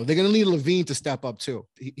 And they're going to need Levine to step up too.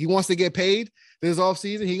 He wants to get paid this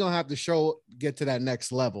offseason. He's going to have to get to that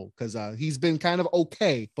next level because he's been kind of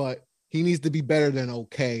okay, but he needs to be better than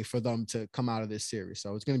okay for them to come out of this series.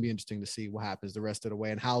 So it's going to be interesting to see what happens the rest of the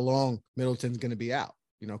way and how long Middleton's going to be out.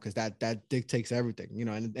 Because that dictates everything,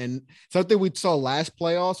 and something we saw last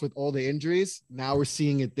playoffs with all the injuries. Now we're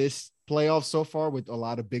seeing it this playoff so far with a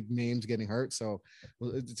lot of big names getting hurt. So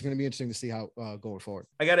it's going to be interesting to see how going forward.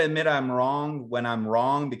 I got to admit I'm wrong when I'm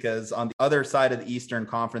wrong, because on the other side of the Eastern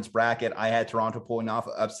Conference bracket, I had Toronto pulling off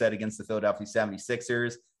an upset against the Philadelphia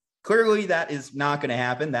 76ers. Clearly that is not going to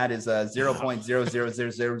happen. That is a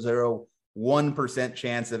 0.00001%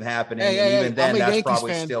 chance of happening. Even then, that's Yankees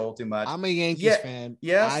probably fan. Still too much. I'm a Yankees fan.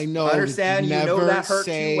 Yes, I know. I understand. That hurt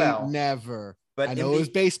too well. Never. But I know it was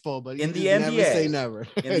baseball, but in the NBA, never say never.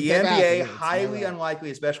 In the NBA, highly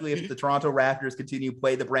unlikely, especially if the Toronto Raptors continue to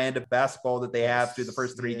play the brand of basketball that they have through the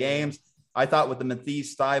first 3 games. I thought with the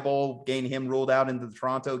Matisse Thybulle getting him ruled out into the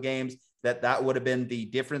Toronto games, that would have been the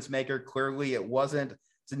difference maker. Clearly, it wasn't.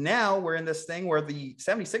 So now we're in this thing where the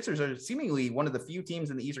 76ers are seemingly one of the few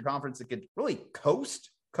teams in the Eastern Conference that could really coast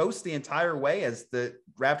the entire way, as the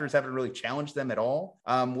Raptors haven't really challenged them at all.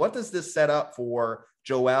 What does this set up for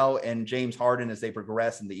Joel and James Harden as they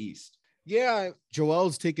progress in the East? Yeah,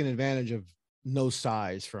 Joel's taking advantage of no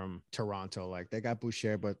size from Toronto. Like they got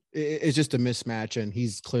Boucher, but it's just a mismatch, and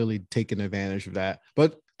he's clearly taking advantage of that.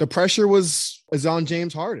 But the pressure is on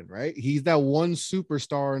James Harden, right? He's that one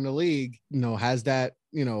superstar in the league, has that,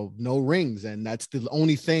 no rings, and that's the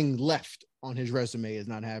only thing left on his resume is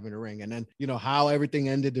not having a ring. And then, how everything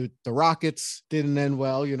ended, the Rockets didn't end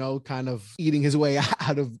well, kind of eating his way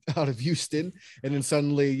out of Houston. And then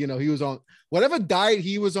suddenly, he was on whatever diet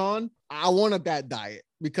he was on. I wanted that diet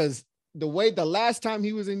because the last time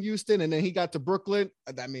he was in Houston and then he got to Brooklyn,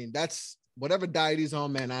 I mean, that's whatever diet he's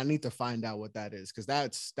on, man. I need to find out what that is, because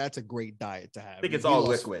that's a great diet to have. I think it's all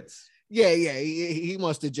liquids. Yeah. He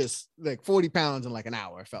must have just like 40 pounds in like an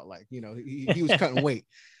hour. It felt like, he was cutting weight.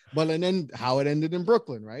 But and then how it ended in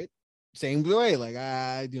Brooklyn, right? Same way, like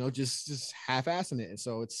just half-assing it. And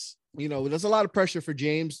so it's, there's a lot of pressure for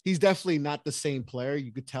James. He's definitely not the same player.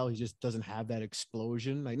 You could tell he just doesn't have that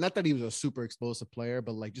explosion. Like, not that he was a super explosive player,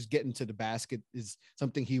 but like just getting to the basket is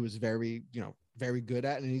something he was very, very good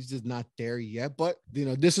at, and he's just not there yet. But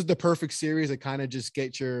this is the perfect series to kind of just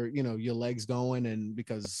get your, your legs going, and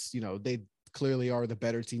because they clearly are the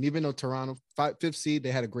better team. Even though Toronto, 5th seed,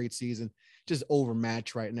 they had a great season, just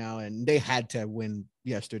overmatched right now, and they had to win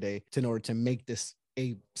yesterday in order to make this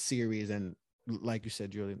a series. And like you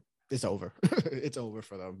said, Julian, it's over. It's over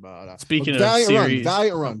for them. Speaking of series,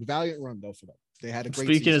 valiant run though for them. They had a great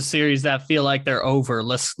Speaking of series that feel like they're over,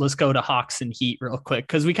 let's go to Hawks and Heat real quick,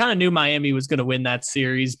 because we kind of knew Miami was going to win that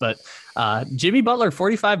series, but Jimmy Butler,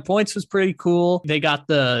 45 points was pretty cool. They got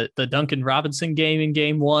the Duncan Robinson game in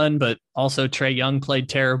game 1, but also Trae Young played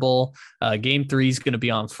terrible. Game 3 is going to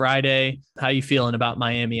be on Friday. How you feeling about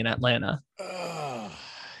Miami and Atlanta?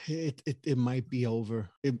 It might be over.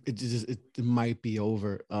 It might be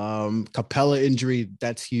over. Capella injury,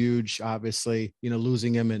 that's huge. Obviously,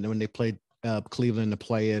 losing him, and when they played Cleveland to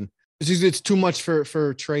play in, It's too much for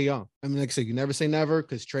Trae Young. I mean, like I said, you never say never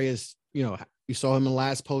because Trae is, you saw him in the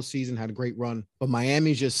last postseason, had a great run. But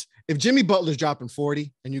Miami just, if Jimmy Butler's dropping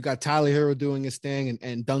 40 and you got Tyler Hero doing his thing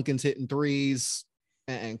and Duncan's hitting threes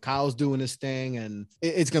and Kyle's doing his thing, and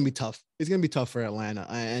it's going to be tough. It's going to be tough for Atlanta.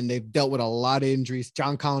 And they've dealt with a lot of injuries.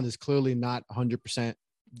 John Collins is clearly not 100%.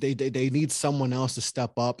 They need someone else to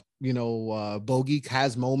step up. Bogey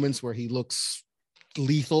has moments where he looks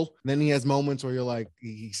lethal. Then he has moments where you're like,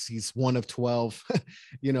 he's 1 of 12,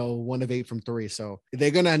 1 of 8 from 3. So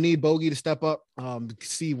they're gonna need Bogey to step up.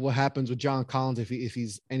 See what happens with John Collins if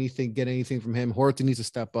he's get anything from him. Horton needs to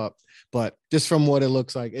step up. But just from what it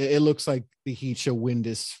looks like, it looks like the Heat should win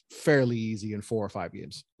this fairly easy in 4 or 5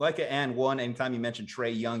 games. Anytime you mention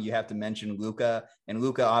Trae Young, you have to mention Luka. And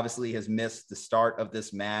Luka obviously has missed the start of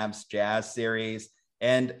this Mavs Jazz series.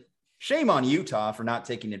 And shame on Utah for not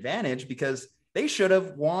taking advantage, because they should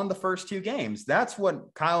have won the first 2 games. That's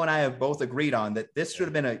what Kyle and I have both agreed on, that this should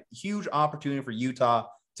have been a huge opportunity for Utah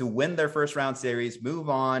to win their first round series, move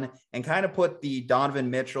on, and kind of put the Donovan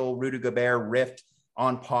Mitchell, Rudy Gobert rift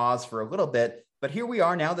on pause for a little bit. But here we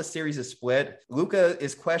are now. The series is split. Luka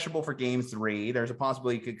is questionable for game 3. There's a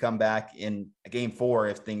possibility he could come back in game 4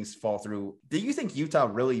 if things fall through. Do you think Utah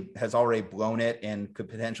really has already blown it and could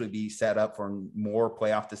potentially be set up for more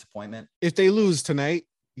playoff disappointment? If they lose tonight,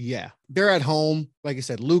 yeah, they're at home. Like I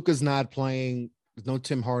said, Luka's not playing. There's no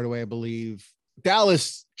Tim Hardaway, I believe.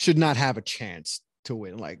 Dallas should not have a chance to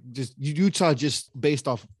win. Like, just Utah, just based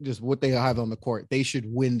off just what they have on the court, they should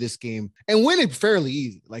win this game and win it fairly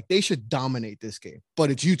easy. Like, they should dominate this game.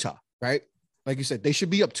 But it's Utah, right? Like you said, they should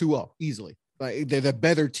be up 2-0 easily. Like, they're the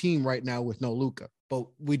better team right now with no Luka. But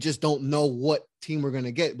we just don't know what team we're going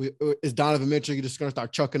to get. Is Donovan Mitchell just going to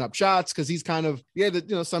start chucking up shots? Because he's kind of,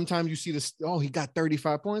 sometimes you see this, he got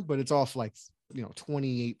 35 points, but it's off like,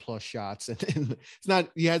 28 plus shots. And it's not,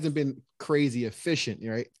 he hasn't been crazy efficient,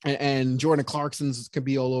 right? And Jordan Clarkson's could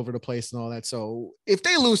be all over the place and all that. So if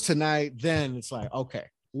they lose tonight, then it's like, okay,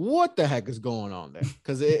 what the heck is going on there?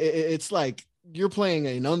 Because it's like, you're playing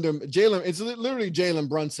Jalen. It's literally Jalen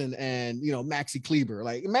Brunson and Maxi Kleber.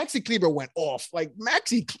 Like, Maxi Kleber went off. Like,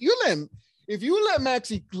 if you let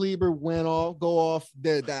Maxi Kleber go off,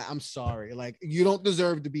 I'm sorry. Like, you don't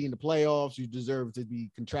deserve to be in the playoffs. You deserve to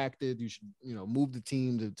be contracted. You should move the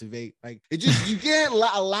team to Vegas. Like, you can't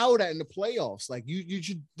allow that in the playoffs. Like,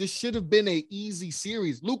 this should have been an easy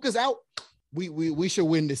series. Luka's out. We should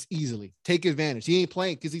win this easily. Take advantage. He ain't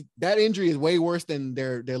playing because that injury is way worse than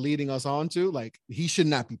they're leading us on to. Like, he should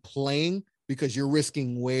not be playing because you're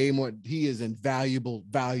risking way more. He is invaluable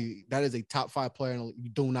value. That is a top 5 player. And you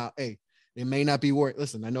do not, it may not be worth.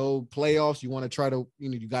 Listen, I know playoffs, you want to try to,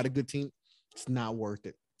 you got a good team. It's not worth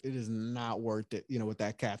it. It is not worth it, with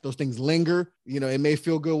that calf. Those things linger. It may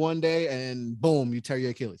feel good one day and boom, you tear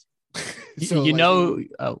your Achilles. So,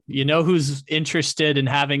 who's interested in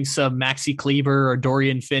having some Maxi Kleber or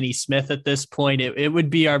Dorian Finney-Smith at this point? It would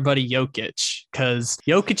be our buddy Jokic, because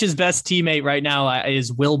Jokic's best teammate right now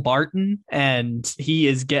is Will Barton, and he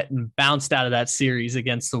is getting bounced out of that series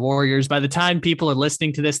against the Warriors. By the time people are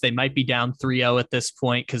listening to this, they might be down 3-0 at this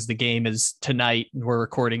point because the game is tonight and we're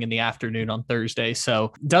recording in the afternoon on Thursday.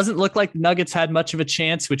 So doesn't look like the Nuggets had much of a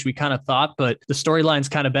chance, which we kind of thought, but the storyline's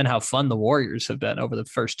kind of been how fun the Warriors have been over the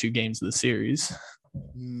first 2 games of the series.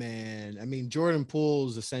 Man, I mean, Jordan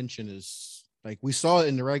Poole's ascension is like, we saw it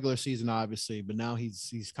in the regular season, obviously, but now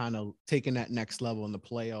he's kind of taking that next level in the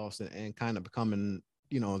playoffs and kind of becoming,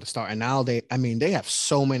 the star. And now they have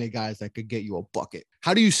so many guys that could get you a bucket.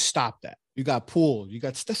 How do you stop that? You got Poole. You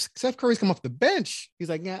got Steph Curry's come off the bench. He's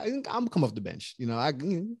like, yeah, I'm gonna come off the bench.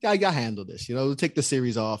 I handle this. We'll take the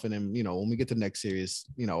series off, and then when we get to the next series,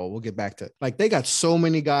 we'll get back to, like, they got so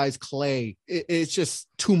many guys. Clay, it's just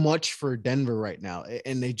too much for Denver right now,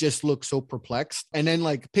 and they just look so perplexed. And then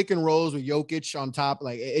like pick and rolls with Jokic on top,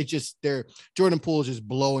 like Jordan Poole is just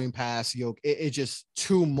blowing past Jokic. It's just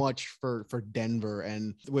too much for Denver,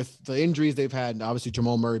 and with the injuries they've had, obviously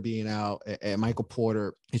Jamal Murray being out and Michael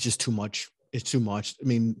Porter, it's just too much. It's too much. I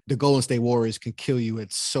mean, the Golden State Warriors can kill you in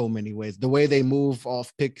so many ways. The way they move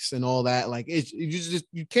off picks and all that, like,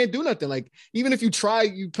 you can't do nothing. Like, even if you try,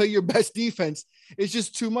 you play your best defense, it's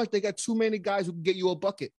just too much. They got too many guys who can get you a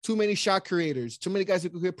bucket, too many shot creators, too many guys who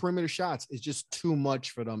can hit perimeter shots. It's just too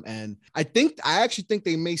much for them. And I actually think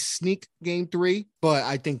they may sneak game 3, but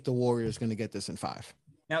I think the Warriors going to get this in 5.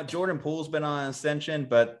 Now, Jordan Poole's been on ascension,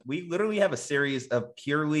 but we literally have a series of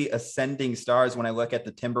purely ascending stars. When I look at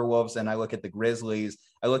the Timberwolves and I look at the Grizzlies,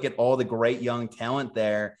 I look at all the great young talent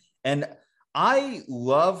there. And I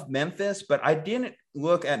love Memphis, but I didn't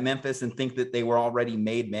look at Memphis and think that they were already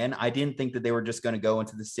made men. I didn't think that they were just going to go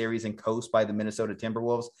into the series and coast by the Minnesota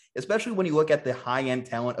Timberwolves, especially when you look at the high-end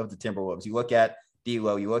talent of the Timberwolves. You look at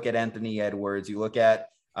D'Lo, you look at Anthony Edwards, you look at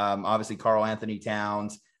obviously Karl Anthony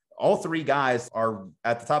Towns. All three guys are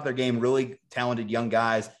at the top of their game, really talented young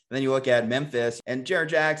guys. And then you look at Memphis, and Jared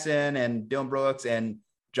Jackson and Dylan Brooks and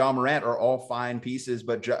Ja Morant are all fine pieces,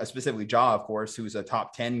 but specifically Ja, of course, who's a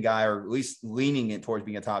top 10 guy, or at least leaning it towards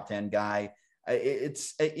being a top 10 guy.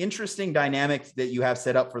 It's an interesting dynamic that you have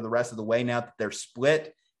set up for the rest of the way now that they're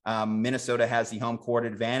split. Minnesota has the home court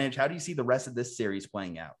advantage. How do you see the rest of this series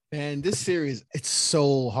playing out? And this series, it's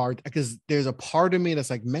so hard because there's a part of me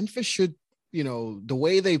that's like Memphis should, the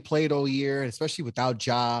way they played all year, especially without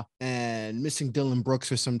Ja and missing Dylan Brooks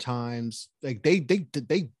for sometimes, like they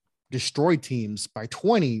destroy teams by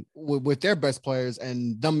 20 with their best players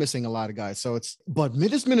and them missing a lot of guys. But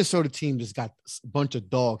this Minnesota team just got a bunch of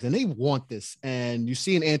dogs and they want this. And you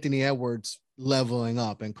see Anthony Edwards leveling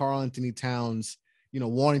up and Karl Anthony Towns,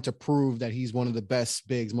 wanting to prove that he's one of the best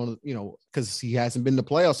bigs, because he hasn't been in the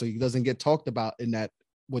playoffs, so he doesn't get talked about in that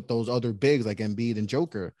with those other bigs like Embiid and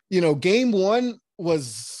Joker. Game one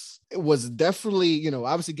was definitely,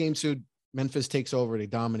 obviously game two, Memphis takes over, they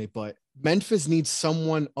dominate, but Memphis needs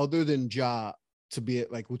someone other than Ja to be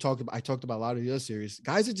like I talked about a lot of the other series.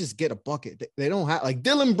 Guys that just get a bucket. They don't have like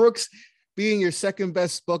Dylan Brooks being your second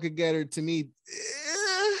best bucket getter to me.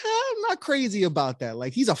 I'm not crazy about that.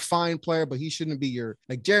 Like he's a fine player, but he shouldn't be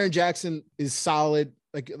like Jaren Jackson is solid.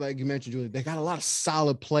 Like you mentioned, Julie, they got a lot of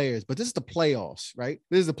solid players, but this is the playoffs, right?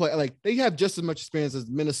 This is the play. Like they have just as much experience as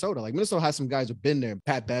Minnesota. Like Minnesota has some guys who've been there.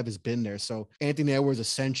 Pat Bev has been there. So Anthony Edwards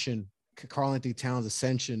ascension, Karl Anthony Towns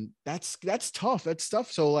ascension. That's tough. That's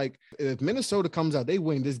tough. So like if Minnesota comes out, they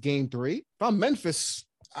win this game 3. If I'm Memphis,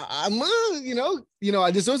 I'm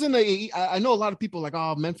this wasn't I know a lot of people like,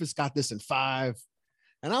 oh, Memphis got this in 5.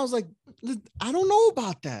 And I was like, I don't know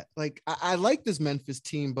about that. Like, I like this Memphis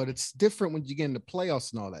team, but it's different when you get into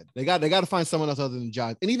playoffs and all that. They got to find someone else other than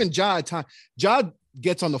Ja. And even Ja at times, Ja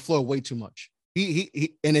gets on the floor way too much.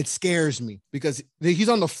 He and it scares me because he's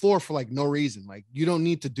on the floor for like no reason. Like you don't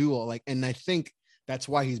need to do all and I think that's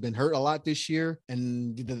why he's been hurt a lot this year,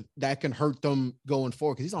 and that can hurt them going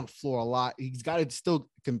forward because he's on the floor a lot. He's got to still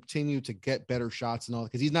continue to get better shots and all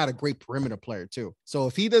because he's not a great perimeter player too. So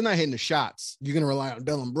if he does not hitting the shots, you're gonna rely on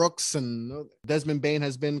Dylan Brooks, and Desmond Bane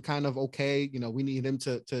has been kind of okay. We need him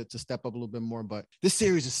to step up a little bit more. But this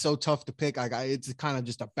series is so tough to pick. It's kind of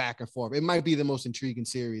just a back and forth. It might be the most intriguing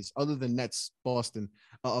series other than Nets Boston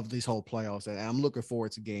of these whole playoffs, and I'm looking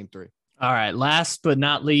forward to Game 3. All right. Last but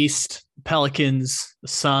not least, Pelicans, the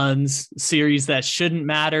Suns, series that shouldn't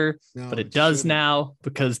matter, but it does now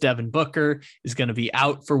because Devin Booker is going to be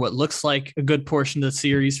out for what looks like a good portion of the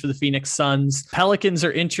series for the Phoenix Suns. Pelicans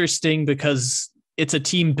are interesting because it's a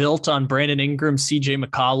team built on Brandon Ingram, CJ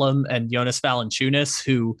McCollum, and Jonas Valanciunas,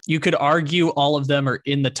 who you could argue all of them are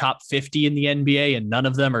in the top 50 in the NBA and none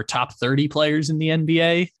of them are top 30 players in the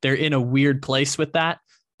NBA. They're in a weird place with that,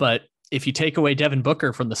 but if you take away Devin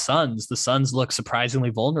Booker from the Suns look surprisingly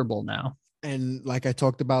vulnerable now. And like I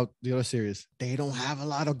talked about the other series, they don't have a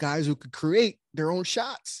lot of guys who could create their own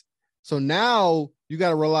shots. So now you got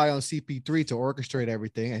to rely on CP3 to orchestrate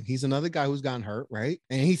everything. And he's another guy who's gotten hurt, right?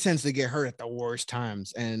 And he tends to get hurt at the worst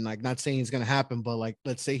times. And like, not saying it's going to happen, but like,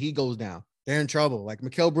 let's say he goes down. They're in trouble. Like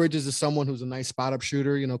Mikal Bridges is someone who's a nice spot up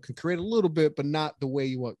shooter, can create a little bit, but not the way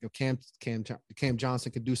you want. Cam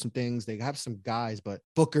Johnson could do some things. They have some guys, but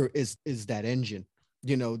Booker is that engine,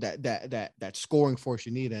 that scoring force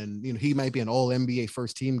you need. And, he might be an all NBA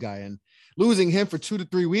first team guy, and losing him for 2 to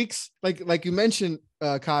 3 weeks, like you mentioned,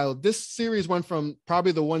 Kyle, this series went from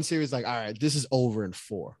probably the one series like, all right, this is over in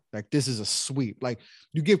 4. Like this is a sweep. Like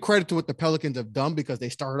you give credit to what the Pelicans have done because they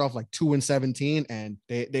started off like 2-17 and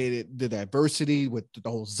they did the adversity with the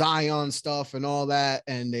whole Zion stuff and all that.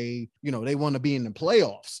 And they want to be in the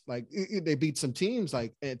playoffs. Like they beat some teams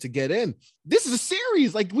to get in. This is a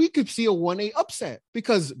series. Like we could see a 1-8 upset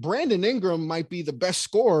because Brandon Ingram might be the best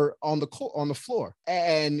scorer on the floor.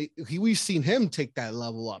 And we've seen him take that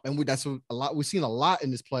level up. And we've seen a lot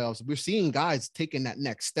in this playoffs. We're seeing guys taking that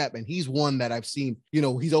next step. And he's one that I've seen,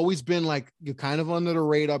 he's always been like, you're kind of under the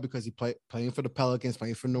radar because he playing for the Pelicans,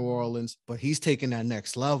 playing for New Orleans, but he's taking that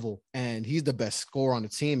next level and he's the best scorer on the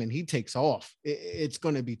team and he takes off. It's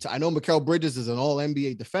going to be, I know Mikal Bridges is an all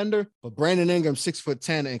NBA defender, but Brandon Ingram,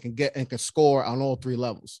 6'10" and can score on all 3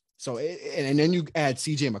 levels. So, and then you add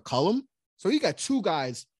CJ McCollum. So you got 2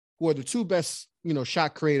 guys who are the 2 best,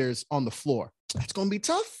 shot creators on the floor. That's going to be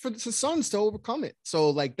tough for the Suns to overcome it. So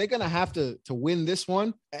like they're going to have to win this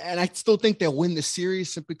one. And I still think they'll win the series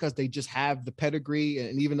simply because they just have the pedigree.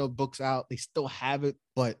 And even though Book's out, they still have it.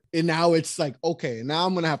 But now it's like, okay, now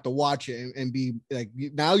I'm going to have to watch it and be like,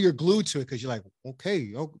 now you're glued to it because you're like,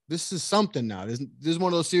 okay, this is something now. This is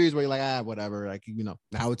one of those series where you're like, whatever. Like,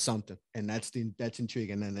 now it's something. And that's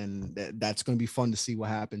intriguing. And that's going to be fun to see what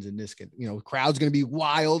happens in this game. Crowd's going to be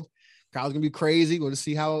wild. Crowd's gonna be crazy. We'll just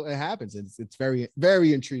see how it happens. It's very,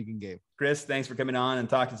 very intriguing game. Chris, thanks for coming on and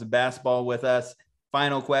talking some basketball with us.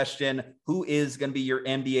 Final question: who is gonna be your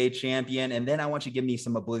NBA champion? And then I want you to give me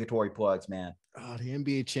some obligatory plugs, man. The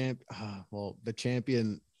NBA champ. Well, the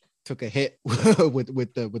champion took a hit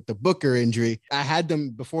with the Booker injury. I had them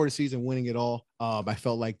before the season winning it all. I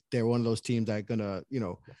felt like they're one of those teams that are gonna,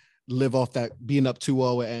 live off that being up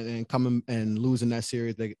 2-0 and coming and losing that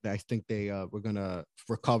series. I think they were gonna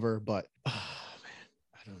recover, but man,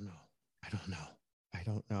 I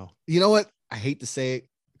don't know. You know what? I hate to say it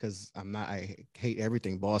because I hate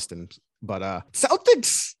everything Boston, but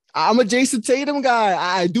Celtics. I'm a Jason Tatum guy.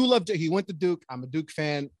 I do love he went to Duke. I'm a Duke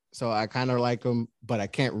fan. So I kind of like him, but I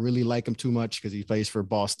can't really like him too much because he plays for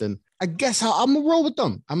Boston. I guess I'm gonna roll with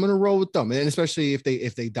them. And especially if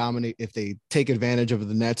they dominate, if they take advantage of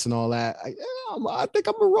the Nets and all that. I think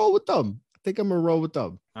I'm gonna roll with them.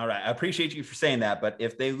 All right, I appreciate you for saying that, but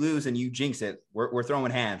if they lose and you jinx it, we're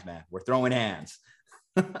throwing hands, man. We're throwing hands.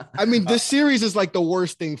 I mean, this series is like the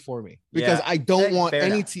worst thing for me because I don't want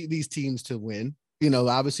these teams to win.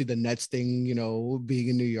 Obviously the Nets thing, being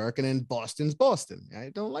in New York, and then Boston's Boston.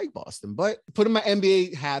 I don't like Boston, but putting my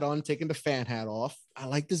NBA hat on, taking the fan hat off. I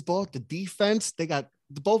like this ball. The defense, they got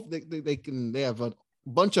both. They have a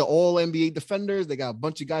bunch of all NBA defenders. They got a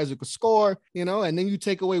bunch of guys who could score, and then you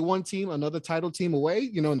take away one team, another title team away,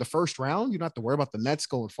 in the first round. You don't have to worry about the Nets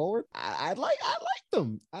going forward. I like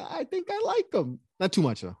them. I think I like them. Not too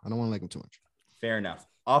much though. I don't want to like them too much. Fair enough.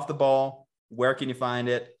 Off the ball. Where can you find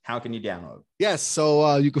it? How can you download? Yes,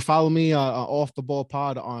 so you can follow me Off the Ball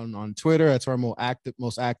Pod on Twitter. That's where I'm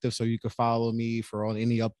most active. So you can follow me for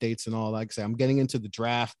any updates and all. Like I say, I'm getting into the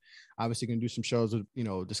draft. Obviously, going to do some shows,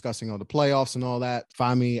 discussing all the playoffs and all that.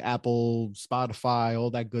 Find me Apple, Spotify,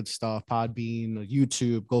 all that good stuff. Podbean,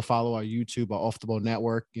 YouTube. Go follow our YouTube, our Off the Ball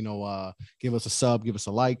Network. Give us a sub, give us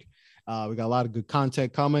a like. We got a lot of good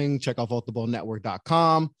content coming. Check out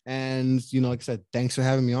offtheballnetwork.com. And, like I said, thanks for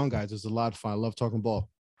having me on, guys. It was a lot of fun. I love talking ball.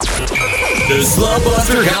 The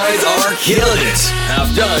Slumpbuster guys are killing it.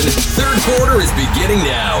 Half done. Third quarter is beginning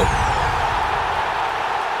now.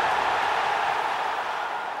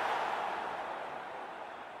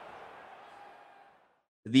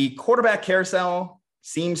 The quarterback carousel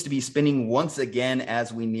seems to be spinning once again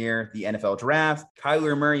as we near the NFL draft.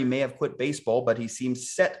 Kyler Murray may have quit baseball, but he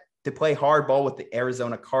seems set to play hardball with the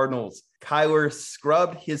Arizona Cardinals. Kyler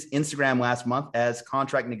scrubbed his Instagram last month as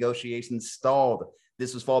contract negotiations stalled.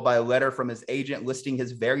 This was followed by a letter from his agent listing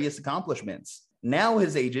his various accomplishments. Now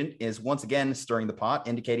his agent is once again stirring the pot,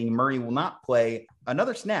 indicating Murray will not play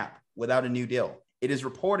another snap without a new deal. It is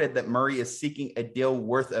reported that Murray is seeking a deal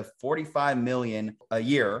worth of $45 million a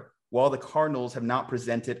year, while the Cardinals have not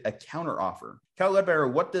presented a counteroffer. Kyle Ledbetter,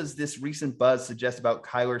 what does this recent buzz suggest about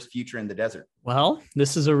Kyler's future in the desert? Well,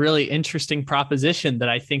 this is a really interesting proposition that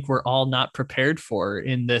I think we're all not prepared for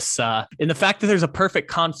in this, in the fact that there's a perfect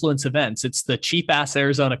confluence of events. It's the cheap ass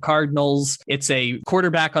Arizona Cardinals. It's a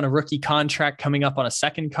quarterback on a rookie contract coming up on a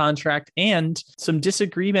second contract, and some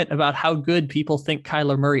disagreement about how good people think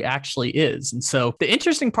Kyler Murray actually is. And so the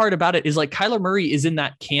interesting part about it is like Kyler Murray is in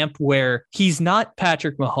that camp where he's not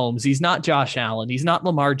Patrick Mahomes. He's not Josh Allen. He's not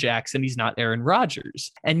Lamar Jackson. He's not Aaron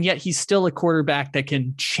Rodgers. And yet he's still a quarterback that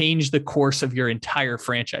can change the course of your entire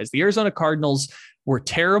franchise. The Arizona Cardinals were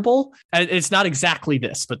terrible. And it's not exactly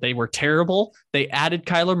this, but they were terrible. They added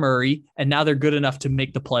Kyler Murray, and now they're good enough to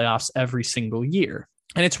make the playoffs every single year.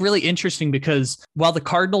 And it's really interesting because while the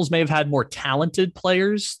Cardinals may have had more talented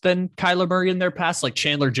players than Kyler Murray in their past, like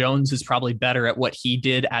Chandler Jones is probably better at what he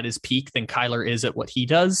did at his peak than Kyler is at what he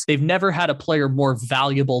does. They've never had a player more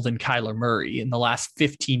valuable than Kyler Murray in the last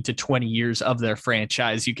 15 to 20 years of their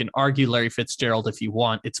franchise. You can argue Larry Fitzgerald if you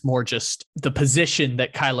want. It's more just the position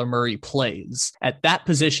that Kyler Murray plays. At that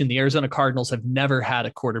position, the Arizona Cardinals have never had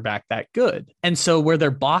a quarterback that good. And so where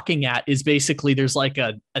they're balking at is basically there's like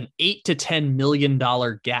an $8 to $10 million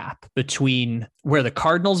gap between where the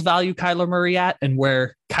Cardinals value Kyler Murray at and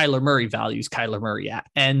where Kyler Murray values Kyler Murray at.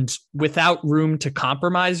 And without room to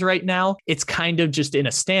compromise right now, it's kind of just in a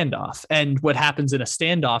standoff. And what happens in a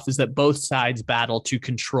standoff is that both sides battle to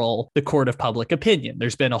control the court of public opinion.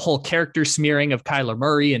 There's been a whole character smearing of Kyler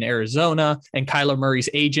Murray in Arizona, and Kyler Murray's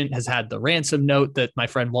agent has had the ransom note that my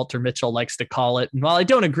friend Walter Mitchell likes to call it. And while I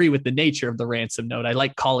don't agree with the nature of the ransom note, I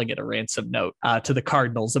like calling it a ransom note to the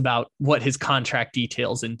Cardinals about what his contract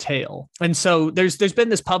details entail. And so there's been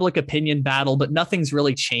this public opinion battle, but nothing's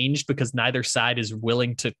really changed because neither side is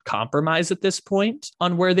willing to compromise at this point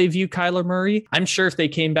on where they view Kyler Murray. I'm sure if they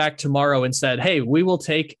came back tomorrow and said, hey, we will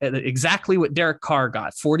take exactly what Derek Carr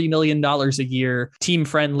got, $40 million a year, team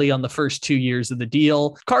friendly on the first 2 years of the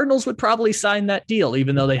deal, Cardinals would probably sign that deal,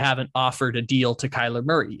 even though they haven't offered a deal to Kyler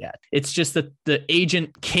Murray yet. It's just that the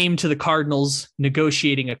agent came to the Cardinals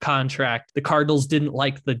negotiating a contract. The Cardinals didn't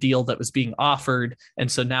like the deal that was being offered.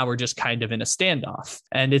 And so now we're just kind of in a standoff.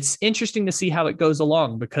 And it's interesting to see how it goes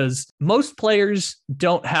along, because most players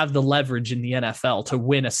don't have the leverage in the NFL to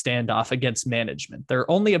win a standoff against management. There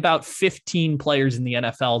are only about 15 players in the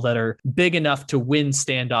NFL that are big enough to win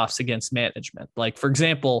standoffs against management. Like, for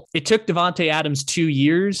example, it took Davante Adams 2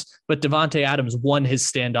 years, but Davante Adams won his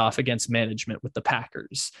standoff against management with the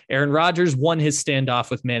Packers. Aaron Rodgers won his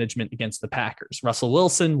standoff with management against the Packers. Russell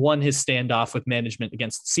Wilson won his standoff with management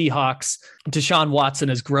against the Seahawks. Deshaun Watson,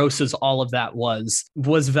 as gross as all of that was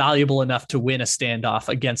valuable enough to win a standoff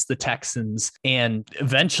against the Texans and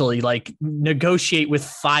eventually negotiate with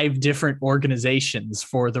 5 different organizations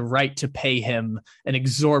for the right to pay him an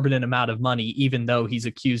exorbitant amount of money, even though he's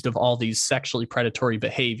accused of all these sexually predatory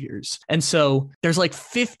behaviors. And so there's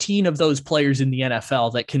 15 of those players in the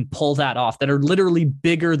NFL that can pull that off, that are literally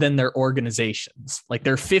bigger than their organizations.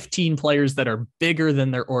 There are 15 players that are bigger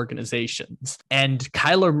than their organizations. And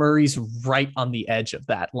Kyler Murray's right on the edge of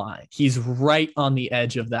that line. He's right on the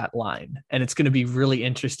edge of that line. And it's going to be really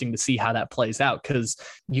interesting to see how that plays out, because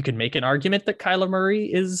you can make an argument that Kyler Murray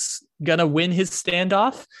is going to win his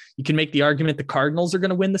standoff. You can make the argument the Cardinals are going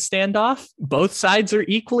to win the standoff. Both sides are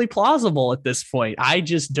equally plausible at this point. I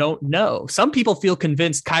just don't know. Some people feel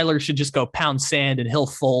convinced Kyler should just go pound sand and he'll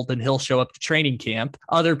fold and he'll show up to training camp.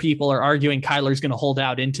 Other people are arguing Kyler's going to hold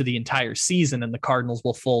out into the entire season and the Cardinals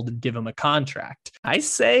will fold and give him a contract. I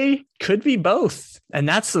say could be both. And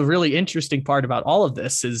that's the really interesting part about all of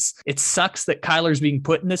this is it sucks that Kyler's being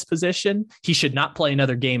put in this position. He should not play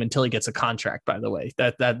another game until he gets a contract, by the way.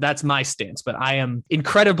 That's my stance, but I am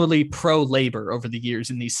incredibly pro-labor over the years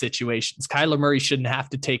in these situations. Kyler Murray shouldn't have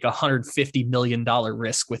to take $150 million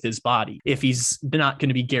risk with his body if he's not going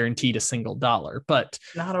to be guaranteed a single dollar. But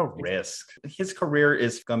not a risk. His career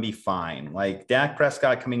is going to be fine. Dak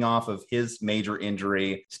Prescott coming off of his major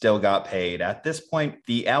injury still got paid. At this point,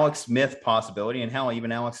 the Alex Smith possibility, and how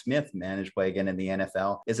even Alex Smith managed to play again in the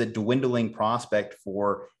NFL, is a dwindling prospect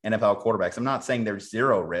for NFL quarterbacks. I'm not saying there's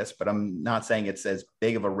zero risk, but I'm not saying it's as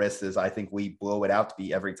big of a risk as I think we blow it out to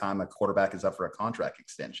be every time a quarterback is up for a contract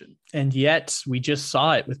extension. And yet we just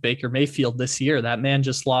saw it with Baker Mayfield this year. That man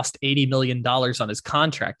just lost $80 million on his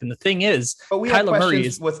contract. And the thing is, but we Kyler Murray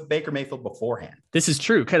is with Baker Mayfield beforehand. This is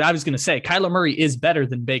true. Because I was going to say Kyler Murray is better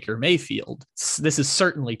than Baker Mayfield. This is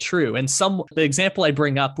certainly true. And the example I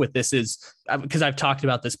bring up with this is because I've talked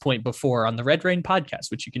about this point before on the Red Rain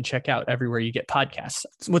podcast, which you can check out everywhere you get podcasts.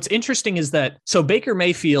 What's interesting is that Baker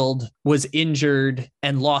Mayfield was injured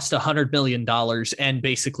and lost $100 million and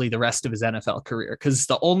basically the rest of his NFL career, because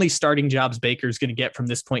the only starting jobs Baker's going to get from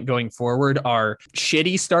this point going forward are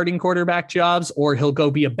shitty starting quarterback jobs, or he'll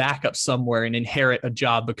go be a backup somewhere and inherit a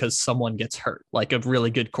job because someone gets hurt, like a really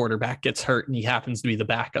good quarterback gets hurt and he happens to be the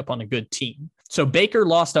backup on a good team. So Baker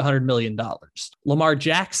lost $100 million. Lamar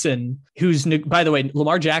Jackson, by the way,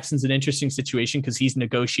 Lamar Jackson's an interesting situation because he's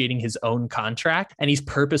negotiating his own contract and he's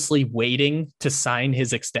purposely waiting to sign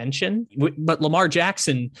his extension. But Lamar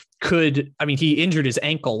Jackson he injured his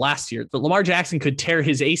ankle last year, but Lamar Jackson could tear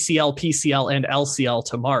his ACL, PCL, and LCL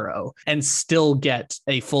tomorrow and still get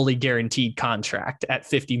a fully guaranteed contract at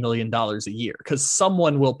 $50 million a year, because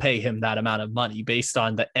someone will pay him that amount of money based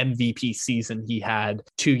on the MVP season he had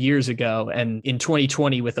 2 years ago. And in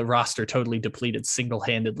 2020, with a roster totally depleted,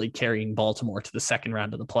 single-handedly carrying Baltimore to the second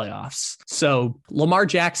round of the playoffs. So Lamar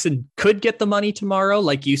Jackson could get the money tomorrow,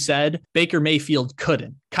 like you said. Baker Mayfield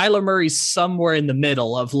couldn't. Kyler Murray's somewhere in the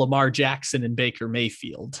middle of Lamar Jackson and Baker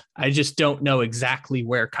Mayfield. I just don't know exactly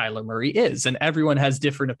where Kyler Murray is. And everyone has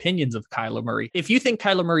different opinions of Kyler Murray. If you think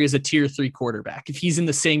Kyler Murray is a tier 3 quarterback, if he's in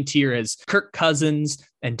the same tier as Kirk Cousins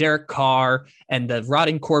and Derek Carr and the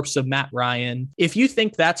rotting corpse of Matt Ryan, if you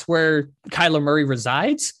think that's where Kyler Murray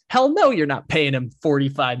resides, Hell no, you're not paying him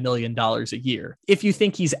 $45 million a year. If you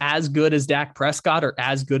think he's as good as Dak Prescott or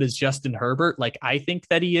as good as Justin Herbert, like I think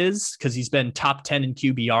that he is, because he's been top 10 in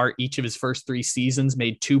QBR each of his first 3 seasons,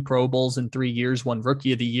 made 2 Pro Bowls in 3 years, won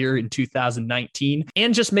Rookie of the Year in 2019,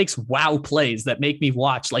 and just makes wow plays that make me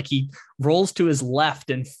watch. Like he rolls to his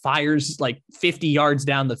left and fires like 50 yards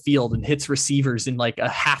down the field and hits receivers in like a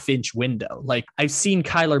half-inch window. Like I've seen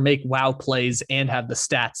Kyler make wow plays and have the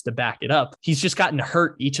stats to back it up. He's just gotten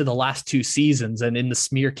hurt each of the last 2 seasons. And in the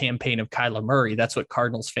smear campaign of Kyler Murray, that's what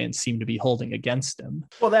Cardinals fans seem to be holding against him.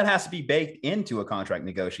 Well, that has to be baked into a contract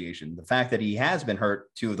negotiation. The fact that he has been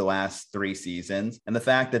hurt 2 of the last 3 seasons, and the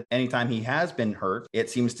fact that anytime he has been hurt,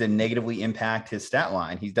 it seems to negatively impact his stat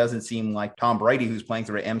line. He doesn't seem like Tom Brady, who's playing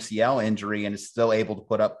through an MCL injury and is still able to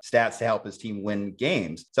put up stats to help his team win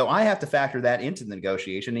games. So I have to factor that into the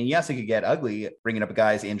negotiation. And yes, it could get ugly bringing up a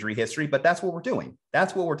guy's injury history, but that's what we're doing.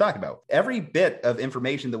 That's what we're talking about. Every bit of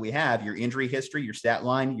information that we have, your injury history, your stat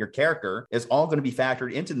line, your character, is all going to be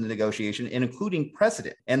factored into the negotiation, and including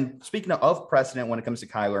precedent. And speaking of precedent, when it comes to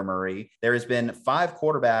Kyler Murray, there has been 5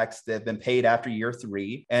 quarterbacks that have been paid after year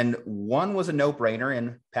 3, and one was a no-brainer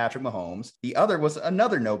in Patrick Mahomes. The other was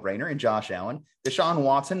another no-brainer in Josh Allen. Deshaun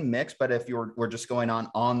Watson mixed, but if we're just going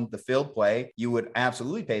on the field play, you would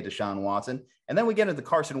absolutely pay Deshaun Watson. And then we get into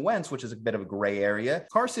Carson Wentz, which is a bit of a gray area.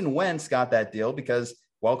 Carson Wentz got that deal because,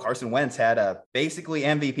 well, Carson Wentz had a basically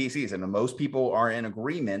MVP season, and most people are in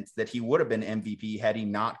agreement that he would have been MVP had he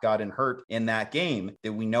not gotten hurt in that game.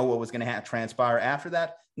 Did we know what was going to transpire after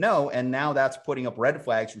that? No, and now that's putting up red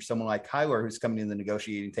flags for someone like Kyler, who's coming to the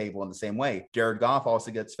negotiating table in the same way. Jared Goff also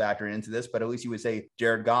gets factored into this, but at least you would say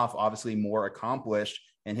Jared Goff, obviously more accomplished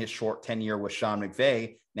in his short tenure with Sean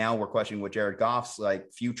McVay. Now we're questioning what Jared Goff's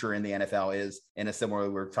like future in the NFL is, in a similar way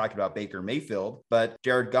we're talking about Baker Mayfield. But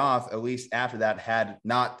Jared Goff, at least after that, had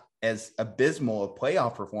not as abysmal of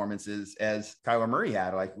playoff performances as Kyler Murray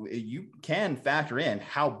had. Like, you can factor in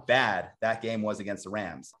how bad that game was against the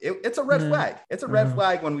Rams. It's a red flag. It's a red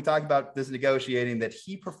flag when we talk about this negotiating that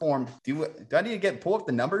he performed. Do I need to pull up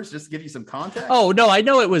the numbers just to give you some context? Oh, no, I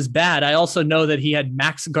know it was bad. I also know that he had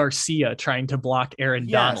Max Garcia trying to block Aaron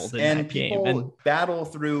Donald in that game. And battle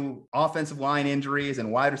through offensive line injuries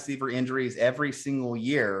and wide receiver injuries every single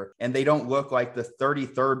year, and they don't look like the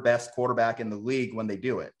 33rd best quarterback in the league when they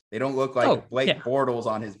do it. They don't look like Blake Bortles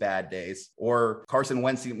on his bad days, or Carson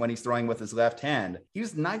Wentz when he's throwing with his left hand. He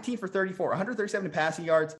was 19 for 34, 137 passing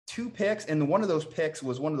yards, 2 picks, and one of those picks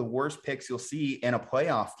was one of the worst picks you'll see in a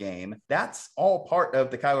playoff game. That's all part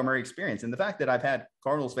of the Kyler Murray experience. And the fact that I've had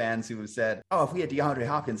Cardinals fans who have said, oh, if we had DeAndre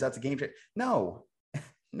Hopkins, that's a game changer.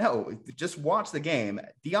 No, just watch the game.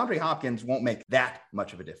 DeAndre Hopkins won't make that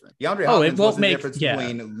much of a difference. DeAndre Hopkins was the difference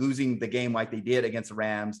between losing the game like they did against the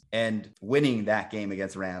Rams and winning that game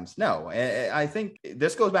against the Rams. No, I think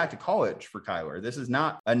this goes back to college for Kyler. This is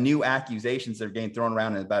not a new accusations that are getting thrown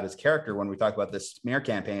around about his character. When we talk about this smear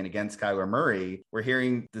campaign against Kyler Murray, we're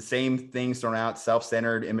hearing the same things thrown out: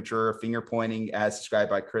 self-centered, immature, finger pointing, as described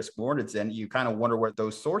by Chris Mortensen. You kind of wonder what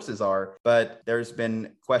those sources are, but there's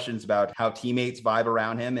been questions about how teammates vibe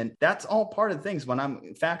around him. And that's all part of the things when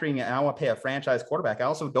I'm factoring I want to pay a franchise quarterback. I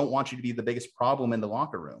also don't want you to be the biggest problem in the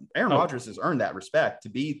locker room. Aaron Rodgers has earned that respect to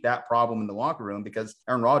be that problem in the locker room because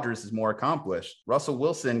Aaron Rodgers is more accomplished. Russell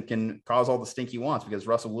Wilson can cause all the stink he wants because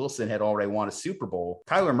Russell Wilson had already won a Super Bowl.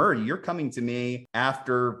 Kyler Murray, you're coming to me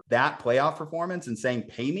after that playoff performance and saying,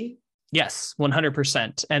 pay me? Yes,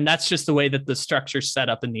 100%. And that's just the way that the structure's set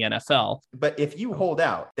up in the NFL. But if you hold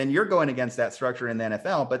out, then you're going against that structure in the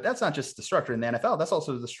NFL. But that's not just the structure in the NFL. That's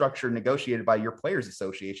also the structure negotiated by your players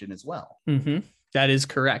association as well. Mm-hmm. That is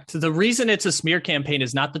correct. The reason it's a smear campaign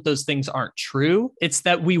is not that those things aren't true. It's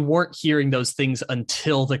that we weren't hearing those things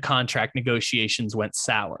until the contract negotiations went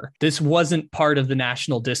sour. This wasn't part of the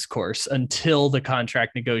national discourse until the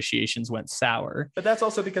contract negotiations went sour. But that's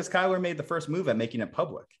also because Kyler made the first move at making it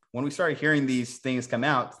public. When we started hearing these things come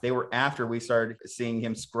out, they were after we started seeing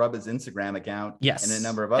him scrub his Instagram account. Yes. And a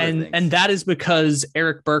number of other things. And that is because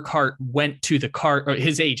Eric Burkhart went to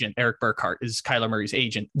his agent. Eric Burkhart is Kyler Murray's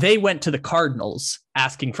agent. They went to the Cardinals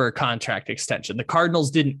asking for a contract extension. The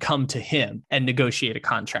Cardinals didn't come to him and negotiate a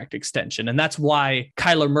contract extension. And that's why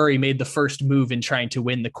Kyler Murray made the first move in trying to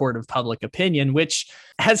win the court of public opinion, which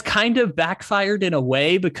has kind of backfired in a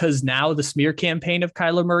way because now the smear campaign of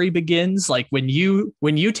Kyler Murray begins. Like when you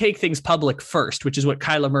take things public first, which is what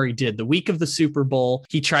Kyler Murray did the week of the Super Bowl,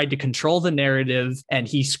 he tried to control the narrative and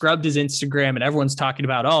he scrubbed his Instagram and everyone's talking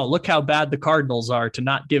about, oh, look how bad the Cardinals are to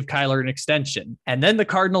not give Kyler an extension. And then the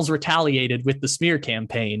Cardinals retaliated with the smear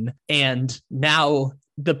campaign. And now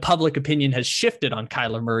the public opinion has shifted on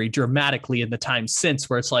Kyler Murray dramatically in the time since,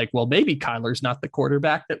 where it's like, well, maybe Kyler's not the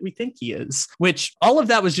quarterback that we think he is, which all of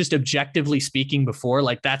that was just objectively speaking before.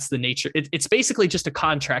 Like, that's the nature. It's basically just a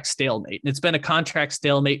contract stalemate. And it's been a contract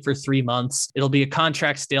stalemate for 3 months. It'll be a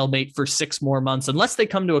contract stalemate for 6 more months, unless they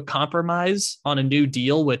come to a compromise on a new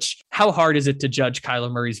deal, which how hard is it to judge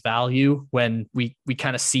Kyler Murray's value when we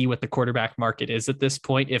kind of see what the quarterback market is at this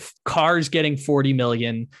point? If Carr's getting 40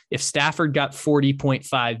 million, if Stafford got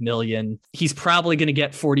 40.5 million, he's probably going to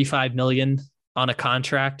get 45 million on a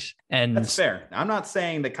contract. And that's fair. I'm not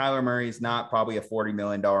saying that Kyler Murray is not probably a $40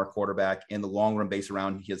 million quarterback in the long run based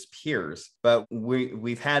around his peers, but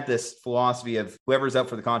we've had this philosophy of whoever's up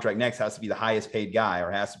for the contract next has to be the highest paid guy,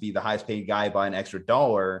 or has to be the highest paid guy by an extra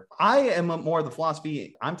dollar. I am more of the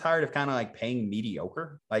philosophy. I'm tired of kind of like paying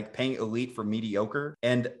mediocre, like paying elite for mediocre.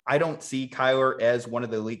 And I don't see Kyler as one of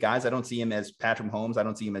the elite guys. I don't see him as Patrick Mahomes. I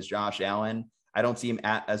don't see him as Josh Allen. I don't see him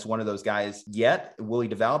as one of those guys yet. Will he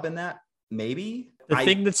develop in that? Maybe. The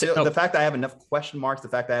fact that I have enough question marks, the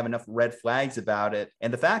fact that I have enough red flags about it,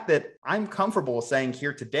 and the fact that I'm comfortable saying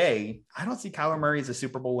here today, I don't see Kyler Murray as a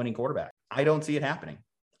Super Bowl winning quarterback. I don't see it happening.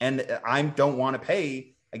 And I don't want to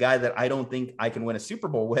pay a guy that I don't think I can win a Super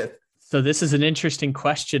Bowl with. So this is an interesting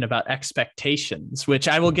question about expectations, which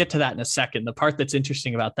I will get to that in a second. The part that's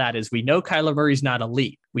interesting about that is we know Kyler Murray's not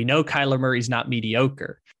elite. We know Kyler Murray's not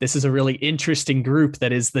mediocre. This is a really interesting group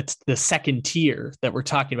that is the second tier that we're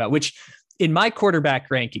talking about, which in my quarterback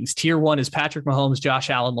rankings, tier 1 is Patrick Mahomes, Josh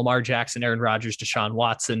Allen, Lamar Jackson, Aaron Rodgers, Deshaun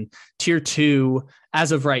Watson. Tier 2,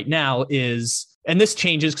 as of right now, is, and this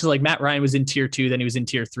changes because like Matt Ryan was in tier 2, then he was in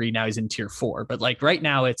tier 3, now he's in tier 4. But like right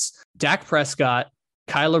now it's Dak Prescott,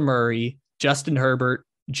 Kyler Murray, Justin Herbert,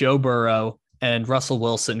 Joe Burrow, and Russell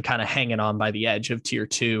Wilson kind of hanging on by the edge of tier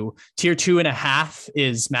 2. Tier 2.5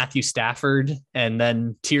 is Matthew Stafford. And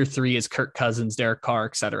then tier 3 is Kirk Cousins, Derek Carr,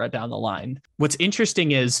 et cetera, down the line. What's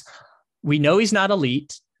interesting is we know he's not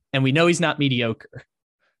elite and we know he's not mediocre.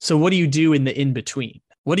 So what do you do in the in-between?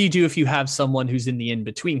 What do you do if you have someone who's in the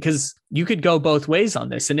in-between? Because you could go both ways on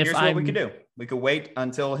this. And here's what we could do. We could wait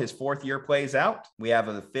until his 4th year plays out. We have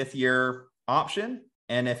a 5th year option.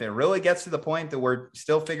 And if it really gets to the point that we're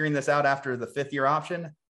still figuring this out after the 5th year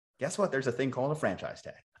option, guess what? There's a thing called a franchise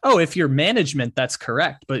tag. Oh, if you're management, that's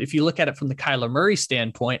correct. But if you look at it from the Kyler Murray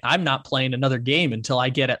standpoint, I'm not playing another game until I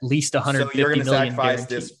get at least 150 million. So you're going to sacrifice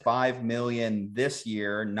this $5 million this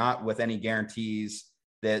year, not with any guarantees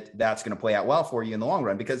that that's going to play out well for you in the long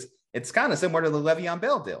run, because it's kind of similar to the Le'Veon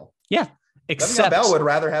Bell deal. Yeah. Le'Veon Bell would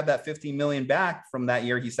rather have that $15 million back from that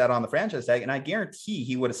year he sat on the franchise tag, and I guarantee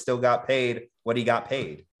he would have still got paid what he got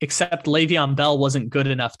paid. Except Le'Veon Bell wasn't good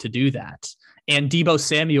enough to do that. And Deebo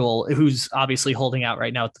Samuel, who's obviously holding out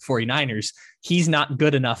right now at the 49ers, he's not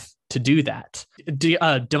good enough to do that.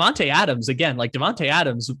 Davante Adams, again, like Davante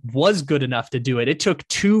Adams was good enough to do it. It took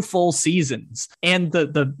 2 full seasons, and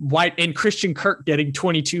the white and Christian Kirk getting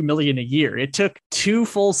 $22 million a year. It took 2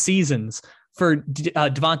 full seasons for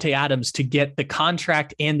Davante Adams to get the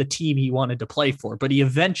contract and the team he wanted to play for, but he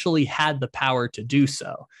eventually had the power to do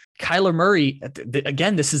so. Kyler Murray,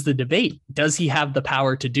 again, this is the debate. Does he have the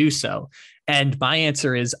power to do so? And my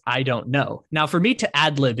answer is, I don't know. Now, for me to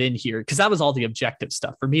ad-lib in here, because that was all the objective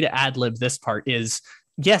stuff, for me to ad-lib this part is,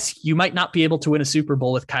 yes, you might not be able to win a Super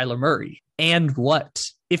Bowl with Kyler Murray. And what?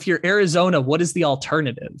 If you're Arizona, what is the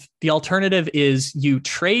alternative? The alternative is you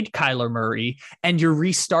trade Kyler Murray and you're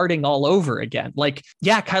restarting all over again. Like,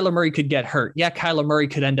 yeah, Kyler Murray could get hurt. Yeah, Kyler Murray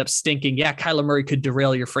could end up stinking. Yeah, Kyler Murray could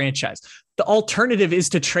derail your franchise. The alternative is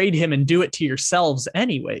to trade him and do it to yourselves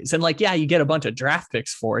anyways. And like, yeah, you get a bunch of draft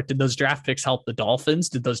picks for it. Did those draft picks help the Dolphins?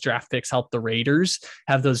 Did those draft picks help the Raiders?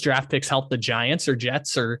 Have those draft picks help the Giants or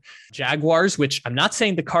Jets or Jaguars? Which I'm not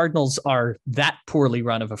saying the Cardinals are that poorly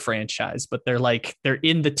run of a franchise, but they're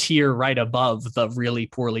in the tier right above the really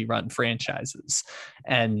poorly run franchises.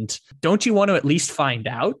 And don't you want to at least find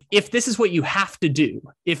out if this is what you have to do?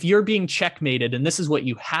 If you're being checkmated and this is what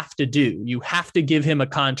you have to do, you have to give him a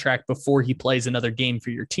contract before he plays another game for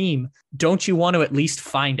your team. Don't you want to at least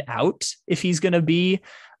find out if he's going to be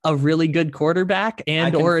a really good quarterback?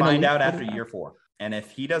 And or find out after year 4. And if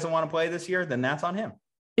he doesn't want to play this year, then that's on him.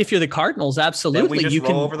 If you're the Cardinals, absolutely. Then we just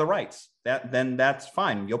roll over the rights. Then that's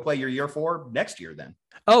fine. You'll play your year 4 next year then.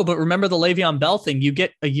 Oh, but remember the Le'Veon Bell thing, you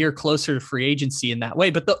get a year closer to free agency in that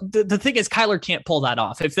way. But the thing is, Kyler can't pull that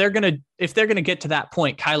off. If they're going to get to that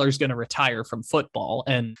point, Kyler's going to retire from football,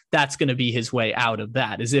 and that's going to be his way out of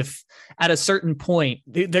that. Is if at a certain point,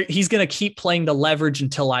 he's going to keep playing the leverage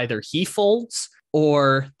until either he folds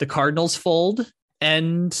or the Cardinals fold,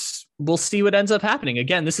 and we'll see what ends up happening.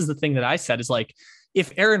 Again, this is the thing that I said is like,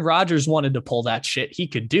 If Aaron Rodgers wanted to pull that shit, he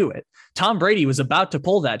could do it. Tom Brady was about to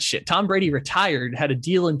pull that shit. Tom Brady retired, had a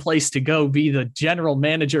deal in place to go be the general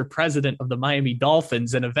manager president of the Miami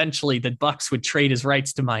Dolphins. And eventually the Bucs would trade his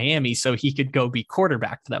rights to Miami so he could go be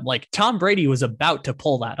quarterback for them. Like Tom Brady was about to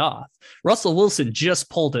pull that off. Russell Wilson just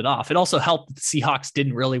pulled it off. It also helped that the Seahawks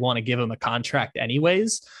didn't really want to give him a contract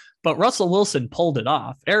anyways, but Russell Wilson pulled it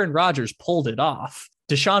off. Aaron Rodgers pulled it off.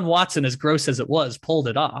 Deshaun Watson, as gross as it was, pulled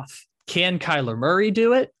it off. Can Kyler Murray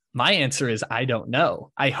do it? My answer is I don't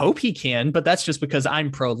know. I hope he can, but that's just because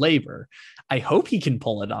I'm pro-labor. I hope he can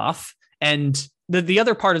pull it off. And the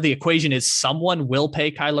other part of the equation is someone will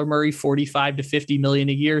pay Kyler Murray 45 to 50 million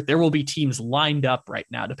a year. There will be teams lined up right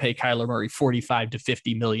now to pay Kyler Murray 45 to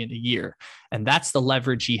 50 million a year. And that's the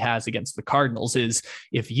leverage he has against the Cardinals is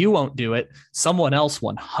if you won't do it, someone else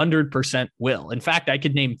 100% will. In fact, I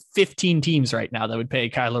could name 15 teams right now that would pay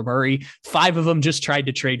Kyler Murray. 5 of them just tried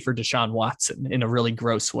to trade for Deshaun Watson in a really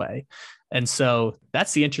gross way. And so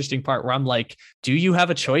that's the interesting part where I'm like, do you have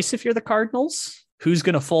a choice if you're the Cardinals? Who's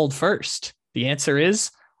going to fold first? The answer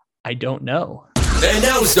is, I don't know. And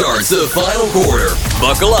now starts the final quarter.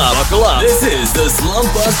 Buckle up. Buckle up. This is the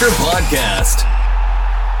Slumpbuster Podcast.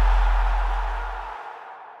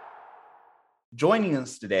 Joining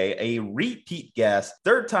us today, a repeat guest,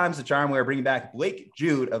 third time's the charm. We're bringing back Blake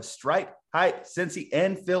Jude of Stripe, Height, Cincy,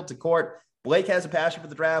 and Field to Court. Blake has a passion for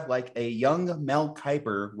the draft like a young Mel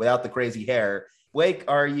Kiper without the crazy hair. Blake,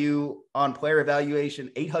 are you on player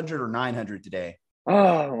evaluation 800 or 900 today?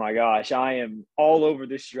 Oh my gosh, I am all over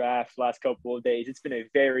this draft last couple of days. It's been a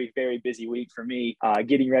very, very busy week for me,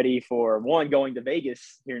 getting ready for one, going to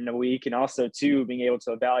Vegas here in a week, and also two, being able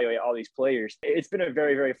to evaluate all these players. It's been a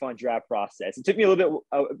very, very fun draft process. It took me a little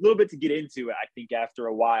bit to get into it. I think after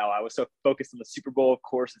a while, I was so focused on the Super Bowl, of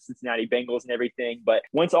course, the Cincinnati Bengals and everything. But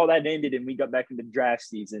once all that ended and we got back into draft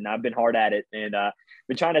season, I've been hard at it and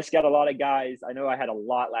been trying to scout a lot of guys. I know I had a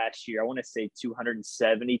lot last year. I want to say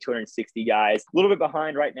 270, 260 guys. A little bit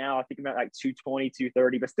behind right now. I think I'm at like 220,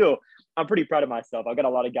 230, but still, I'm pretty proud of myself. I've got a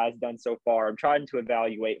lot of guys done so far. I'm trying to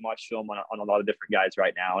evaluate and watch film on a lot of different guys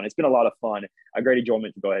right now, and it's been a lot of fun. A great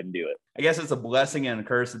enjoyment to go ahead and do it. I guess it's a blessing and a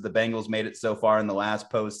curse that the Bengals made it so far in the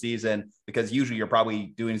last postseason, because usually you're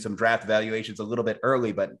probably doing some draft evaluations a little bit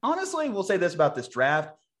early. But honestly, we'll say this about this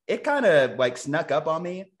draft. It kind of like snuck up on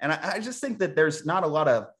me. And I just think that there's not a lot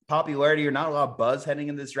of popularity or not a lot of buzz heading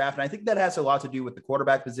into this draft. And I think that has a lot to do with the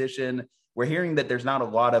quarterback position. We're hearing that there's not a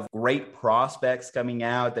lot of great prospects coming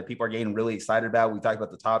out that people are getting really excited about. We talked about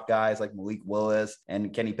the top guys like Malik Willis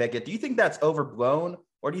and Kenny Pickett. Do you think that's overblown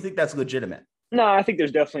or do you think that's legitimate? No, I think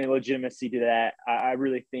there's definitely a legitimacy to that. I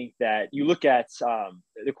really think that you look at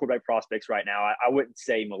the quarterback prospects right now. I wouldn't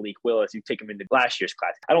say Malik Willis. You take him into last year's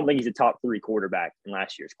class. I don't think he's a top 3 quarterback in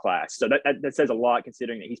last year's class. So that says a lot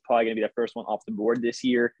considering that he's probably going to be the first one off the board this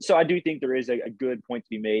year. So I do think there is a good point to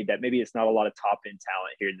be made that maybe it's not a lot of top end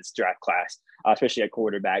talent here in this draft class, especially at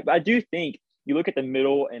quarterback. But I do think you look at the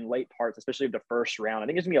middle and late parts, especially of the first round, I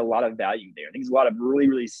think there's going to be a lot of value there. I think there's a lot of really,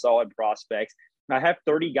 really solid prospects. I have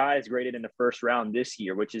 30 guys graded in the first round this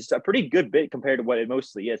year, which is a pretty good bit compared to what it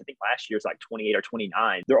mostly is. I think last year was like 28 or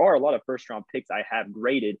 29. There are a lot of first round picks I have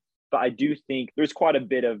graded, but I do think there's quite a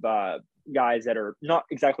bit of guys that are not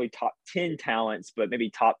exactly top 10 talents, but maybe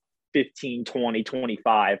top 15, 20,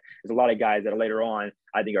 25. There's a lot of guys that later on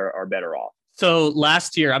I think are better off. So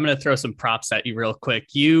last year, I'm going to throw some props at you real quick.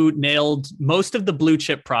 You nailed most of the blue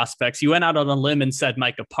chip prospects. You went out on a limb and said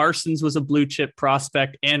Micah Parsons was a blue chip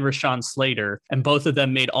prospect and Rashawn Slater, and both of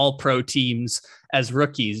them made all pro teams as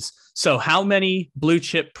rookies. So how many blue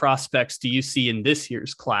chip prospects do you see in this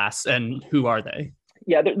year's class and who are they?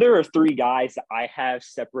 Yeah, there are 3 guys that I have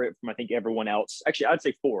separate from, I think, everyone else. Actually, I'd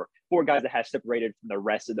say 4 guys that have separated from the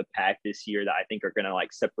rest of the pack this year that I think are going to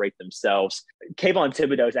like separate themselves. Kayvon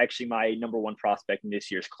Thibodeau is actually my number 1 prospect in this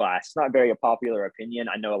year's class. It's not very a popular opinion.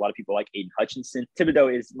 I know a lot of people like Aiden Hutchinson.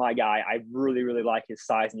 Thibodeau is my guy. I really, really like his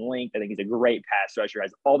size and length. I think he's a great pass rusher,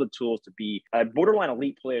 has all the tools to be a borderline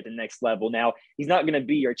elite player at the next level. Now, he's not going to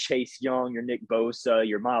be your Chase Young, your Nick Bosa,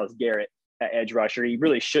 your Myles Garrett edge rusher. He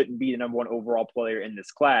really shouldn't be the number 1 overall player in this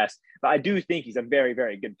class, but I do think he's a very,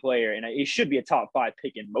 very good player, and he should be a top 5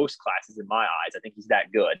 pick in most classes in my eyes. I think he's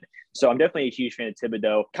that good. So I'm definitely a huge fan of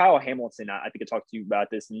Thibodeau. Kyle Hamilton, I think I talked to you about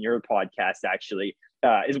this in your podcast, actually,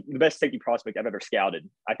 is the best safety prospect I've ever scouted.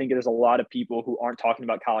 I think there's a lot of people who aren't talking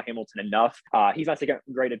about Kyle Hamilton enough. He's my second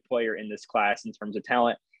graded player in this class in terms of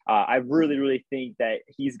talent. I really, really think that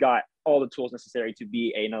he's got all the tools necessary to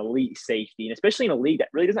be an elite safety, and especially in a league that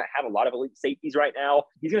really doesn't have a lot of elite safeties right now.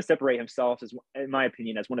 He's going to separate himself, as, in my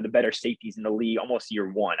opinion, as one of the better safeties in the league almost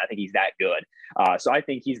year one. I think he's that good. So I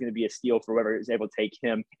think he's going to be a steal for whoever is able to take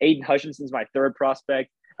him. Aiden Hutchinson's my third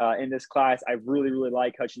prospect in this class. I really, really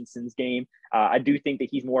like Hutchinson's game. I do think that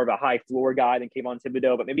he's more of a high floor guy than Kayvon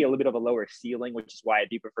Thibodeau, but maybe a little bit of a lower ceiling, which is why I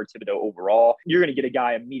do prefer Thibodeau overall. You're going to get a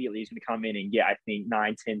guy immediately who's going to come in and get, I think,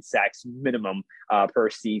 9-10 sacks minimum per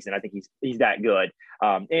season. I think he's that good.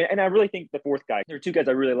 And I really think the fourth guy, there are two guys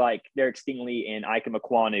I really like, Derek Stingley and Ike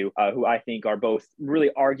Mekwonu, who I think are both really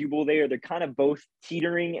arguable there. They're kind of both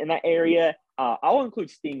teetering in that area. I'll include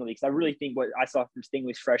Stingley because I really think what I saw from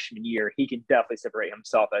Stingley's freshman year, he can definitely separate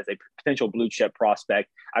himself as a potential blue chip prospect.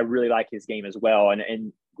 I really like his game as well.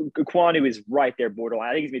 And Kwanu is right there borderline.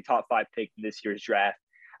 I think he's going to be top 5 pick in this year's draft.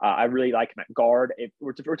 I really like him at guard. If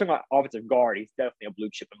we're talking about offensive guard, he's definitely a blue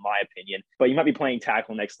chip in my opinion. But you might be playing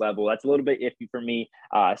tackle next level. That's a little bit iffy for me.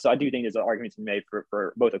 So I do think there's an argument to be made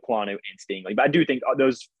for both Kwanu and Stingley. But I do think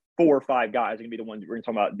those 4 or 5 guys are going to be the ones we're going to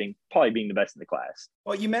talk about probably being the best in the class.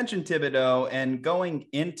 Well, you mentioned Thibodeau, and going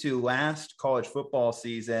into last college football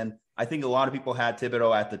season, I think a lot of people had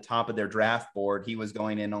Thibodeau at the top of their draft board. He was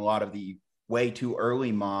going in a lot of the way too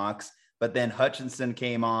early mocks, but then Hutchinson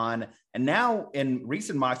came on. And now in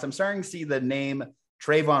recent mocks, I'm starting to see the name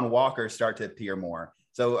Trayvon Walker start to appear more.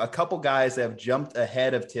 So a couple guys have jumped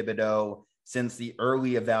ahead of Thibodeau since the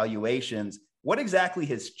early evaluations. What exactly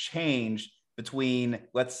has changed between,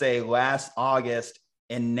 let's say, last August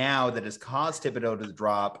and now that has caused Thibodeau to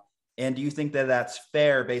drop? And do you think that that's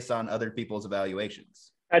fair based on other people's evaluations?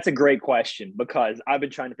 That's a great question because I've been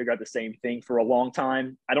trying to figure out the same thing for a long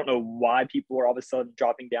time. I don't know why people are all of a sudden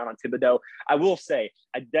dropping down on Thibodeau. I will say,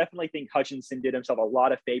 I definitely think Hutchinson did himself a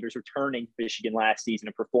lot of favors returning to Michigan last season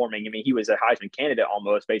and performing. I mean, he was a Heisman candidate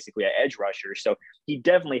almost, basically an edge rusher. So he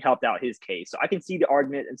definitely helped out his case. So I can see the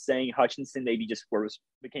argument in saying Hutchinson maybe just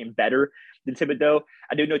became better than Thibodeau.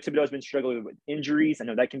 I do know Thibodeau has been struggling with injuries. I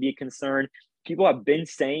know that can be a concern. People have been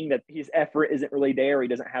saying that his effort isn't really there. He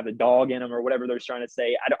doesn't have the dog in him or whatever they're trying to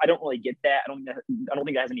say. I don't really get that. I don't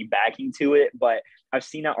think that has any backing to it, but I've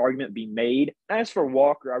seen that argument be made. As for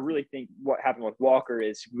Walker, I really think what happened with Walker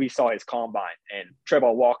is we saw his combine, and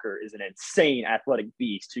Trayvon Walker is an insane athletic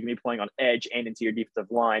beast who can be playing on edge and interior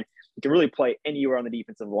defensive line. He can really play anywhere on the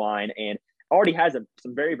defensive line and already has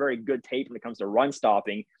some very, very good tape when it comes to run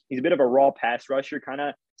stopping. He's a bit of a raw pass rusher, kind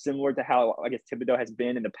of similar to how I guess Thibodeau has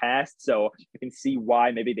been in the past. So you can see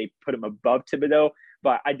why maybe they put him above Thibodeau.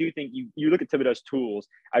 But I do think you look at Thibodeau's tools,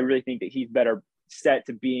 I really think that he's better set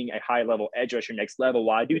to being a high-level edge rusher next level.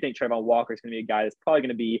 While I do think Trayvon Walker is going to be a guy that's probably going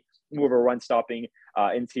to be more of a run-stopping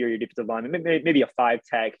interior defensive lineman, maybe a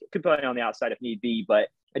 5-tech, could play on the outside if need be, but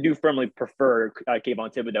I do firmly prefer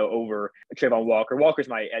Kayvon Thibodeau over Trayvon Walker. Walker's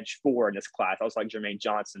my edge 4 in this class. I was like Jermaine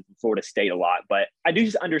Johnson from Florida State a lot, but I do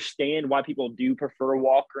just understand why people do prefer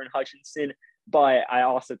Walker and Hutchinson. But I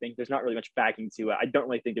also think there's not really much backing to it. I don't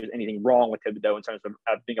really think there's anything wrong with Thibodeau in terms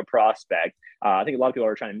of being a prospect. I think a lot of people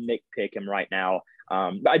are trying to nitpick him right now.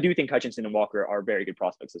 But I do think Hutchinson and Walker are very good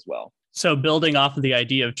prospects as well. So building off of the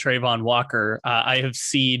idea of Trayvon Walker, I have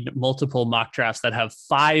seen multiple mock drafts that have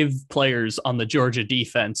 5 players on the Georgia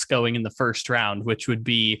defense going in the first round, which would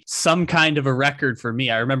be some kind of a record for me.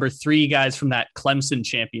 I remember 3 guys from that Clemson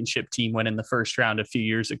championship team went in the first round a few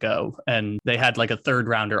years ago, and they had like a 3rd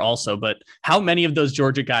rounder also. But how many of those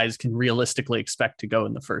Georgia guys can realistically expect to go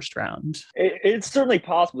in the first round? It's certainly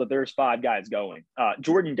possible that there's 5 guys going.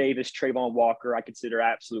 Jordan Davis, Trayvon Walker, I consider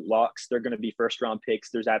absolute locks. They're going to be first round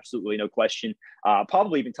picks. There's absolutely no question.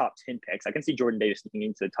 Probably even top 10 picks. I can see Jordan Davis looking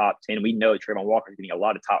into the top 10. We know Trayvon Walker is getting a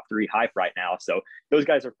lot of top 3 hype right now. So those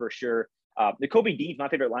guys are for sure. Nakobe Dean's my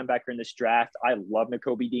favorite linebacker in this draft. I love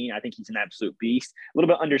Nakobe Dean. I think he's an absolute beast. A little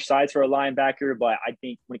bit undersized for a linebacker, but I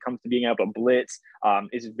think when it comes to being able to blitz,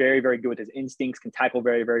 is very, very good with his instincts, can tackle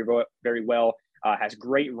very, very, very well. Has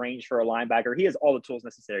great range for a linebacker. He has all the tools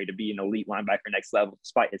necessary to be an elite linebacker next level,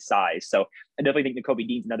 despite his size. So I definitely think Nakobe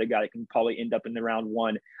Dean's another guy that can probably end up in the round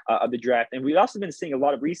 1 of the draft. And we've also been seeing a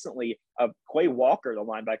lot of recently of Quay Walker, the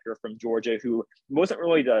linebacker from Georgia, who wasn't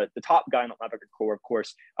really the top guy in the linebacker core, of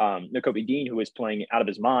course, Nakobe Dean, who was playing out of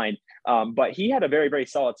his mind. But he had a very, very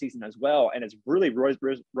solid season as well, and has really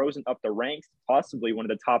risen up the ranks, possibly one of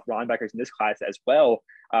the top linebackers in this class as well.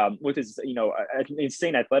 With his,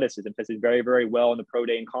 insane athleticism, because he's very, very well in the pro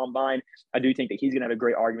day and combine. I do think that he's going to have a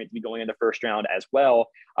great argument to be going in the first round as well.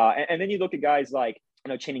 And then you look at guys like,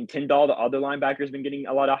 Channing Tindall, the other linebacker, has been getting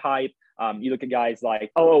a lot of hype. You look at guys like,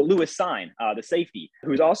 Lewis Sine, the safety,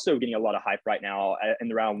 who's also getting a lot of hype right now in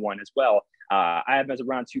the round 1 as well. I have him as a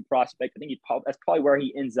round 2 prospect. I think that's probably where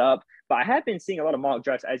he ends up. But I have been seeing a lot of mock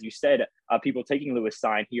drafts, as you said, people taking Lewis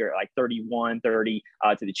Stein here at like 31, 30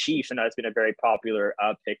 to the Chiefs. And that's been a very popular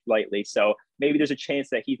pick lately. So maybe there's a chance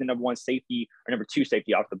that he's the number one safety or number two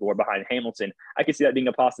safety off the board behind Hamilton. I can see that being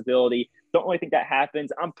a possibility. Don't really think that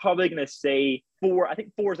happens. I'm probably going to say 4. I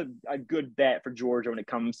think 4 is a good bet for Georgia when it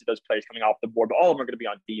comes to those players coming off the board. But all of them are going to be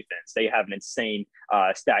on defense. They have an insane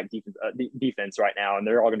stacked defense right now, and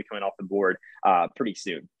they're all going to be coming off the board pretty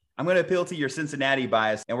soon. I'm going to appeal to your Cincinnati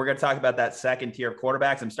bias, and we're going to talk about that second tier of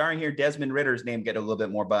quarterbacks. I'm starting here. Desmond Ritter's name get a little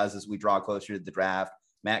bit more buzz as we draw closer to the draft.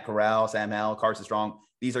 Matt Corral, Sam Howell, Carson Strong.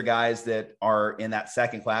 These are guys that are in that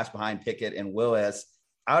second class behind Pickett and Willis.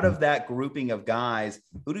 Out of that grouping of guys,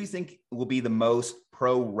 who do you think will be the most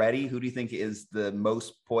pro ready? Who do you think is the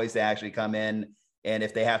most poised to actually come in? And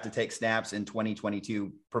if they have to take snaps in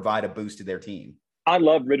 2022, provide a boost to their team? I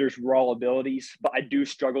love Ritter's raw abilities, but I do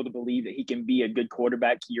struggle to believe that he can be a good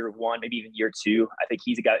quarterback year 1, maybe even year 2. I think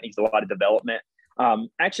he's a guy that needs a lot of development.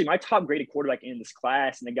 Actually, my top graded quarterback in this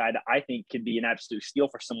class and the guy that I think could be an absolute steal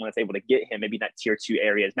for someone that's able to get him maybe in that tier 2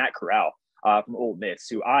 area is Matt Corral from Ole Miss,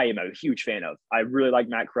 who I am a huge fan of. I really like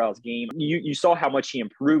Matt Corral's game. You saw how much he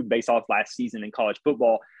improved based off last season in college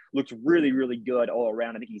football. Looks really, really good all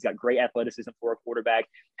around. I think he's got great athleticism for a quarterback,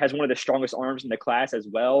 has one of the strongest arms in the class as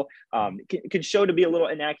well. Can show to be a little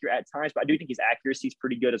inaccurate at times, but I do think his accuracy is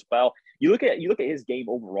pretty good as well. You look at his game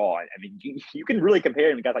overall. I mean, you can really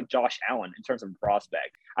compare him to guys like Josh Allen in terms of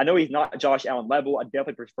prospect. I know he's not Josh Allen level. I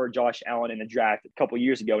definitely prefer Josh Allen in the draft a couple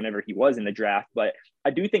years ago whenever he was in the draft, but I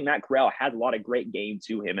do think Matt Corral has a lot of great game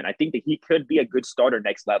to him, and I think that he could be a good starter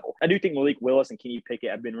next level. I do think Malik Willis and Kenny Pickett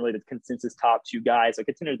have been really the consensus top 2 guys. I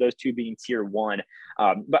consider those 2 being tier 1.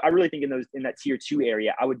 But I really think in that tier 2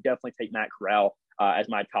 area, I would definitely take Matt Corral as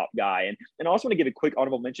my top guy. And I also want to give a quick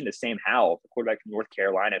honorable mention to Sam Howell, the quarterback from North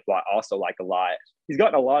Carolina, who I also like a lot. He's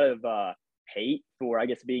gotten a lot of hate for, I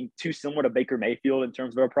guess, being too similar to Baker Mayfield in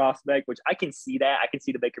terms of a prospect, which I can see that. I can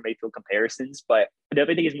see the Baker Mayfield comparisons, but I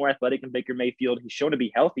definitely think he's more athletic than Baker Mayfield. He's shown to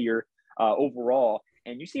be healthier overall.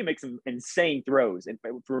 And you see him make some insane throws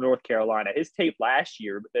for North Carolina. His tape last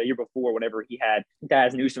year, the year before, whenever he had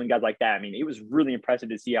Daz Newsome and guys like that, I mean, it was really impressive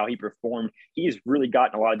to see how he performed. He's really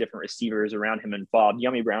gotten a lot of different receivers around him involved.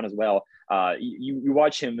 Yummy Brown as well. You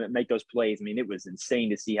watch him make those plays. I mean, it was insane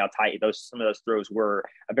to see how tight some of those throws were.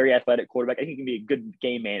 A very athletic quarterback. I think he can be a good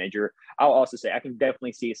game manager. I'll also say I can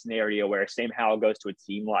definitely see a scenario where Sam Howell goes to a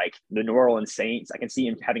team like the New Orleans Saints. I can see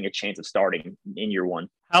him having a chance of starting in year 1.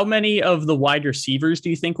 How many of the wide receivers do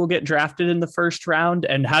you think will get drafted in the first round?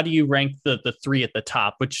 And how do you rank the 3 at the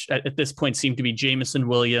top, which at this point seem to be Jameson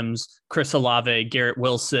Williams, Chris Olave, Garrett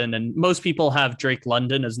Wilson, and most people have Drake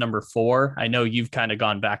London as number 4. I know you've kind of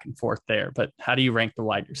gone back and forth there, but how do you rank the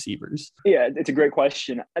wide receivers? Yeah, it's a great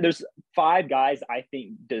question. There's 5 guys I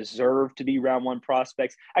think deserve to be round 1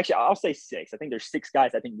 prospects. Actually, I'll say 6. I think there's 6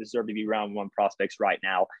 guys I think deserve to be round 1 prospects right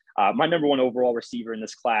now. My number 1 overall receiver in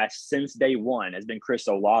this class since day 1 has been Chris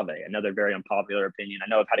Olave, another very unpopular opinion. I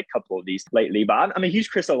know I've had a couple of these lately, but I'm a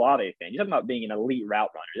huge Chris Olave fan. You're talking about being an elite route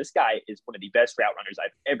runner. This guy is one of the best route runners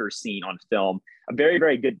I've ever seen on film. A very,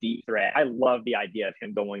 very good deep threat. I love the idea of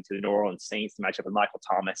him going to the New Orleans Saints to match up with Michael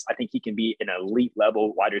Thomas. I think he can be an elite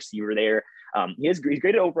level wide receiver there. He's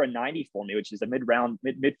graded over a 90 for me, which is a mid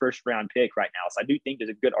first round pick right now. So I do think there's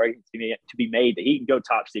a good argument to be made that he can go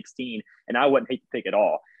top 16, and I wouldn't hate the pick at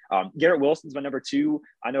all. Garrett Wilson's my number 2.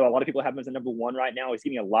 I know a lot of people have him as a number 1 right now. He's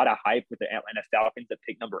getting a lot of hype with the Atlanta Falcons at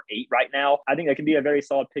pick number 8 right now. I think that can be a very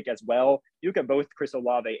solid pick as well. You look at both Chris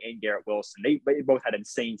Olave and Garrett Wilson. They both had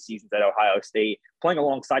insane seasons at Ohio State, playing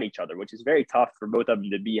alongside each other, which is very tough for both of them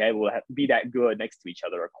to be able to be that good next to each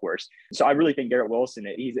other, of course. So I really think Garrett Wilson,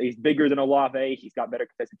 he's bigger than Olave. He's got better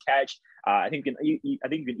contested catch. I think you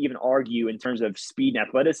can even argue in terms of speed and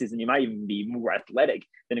athleticism, he might even be more athletic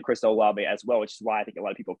than Chris Olave as well, which is why I think a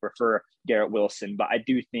lot of people prefer Garrett Wilson. But I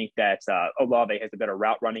do think that Olave has a better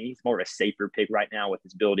route running. He's more of a safer pick right now with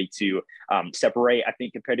his ability to separate, I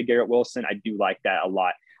think, compared to Garrett Wilson. I do like that a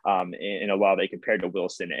lot in Olave compared to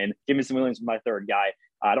Wilson. And Jameson Williams is my 3rd guy.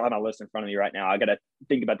 I don't have my list in front of me right now. I got to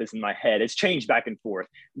think about this in my head. It's changed back and forth.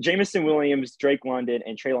 Jameson Williams, Drake London,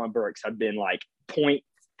 and Treylon Burks have been like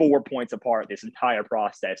 0.4 points apart this entire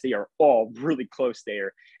process. They are all really close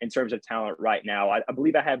there in terms of talent right now. I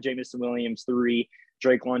believe I have Jameson Williams 3,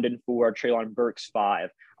 Drake London 4, Treylon Burks 5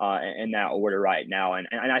 in that order right now. And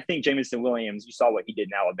I think Jameson Williams, you saw what he did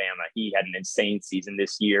in Alabama. He had an insane season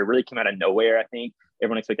this year, really came out of nowhere, I think.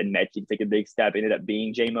 Everyone expected Mechie to take a big step. It ended up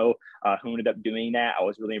being J-Mo who ended up doing that. I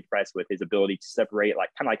was really impressed with his ability to separate, kind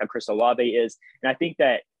of like how Chris Olave is. And I think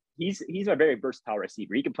that he's a very versatile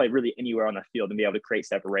receiver. He can play really anywhere on the field and be able to create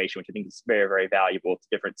separation, which I think is very, very valuable to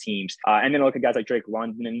different teams. And then look at guys like Drake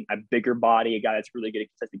London, a bigger body, a guy that's really good at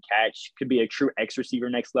contested catch, could be a true X receiver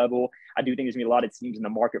next level. I do think there's going to be a lot of teams in the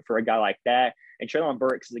market for a guy like that. And Treylon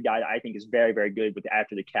Burks is a guy that I think is very, very good with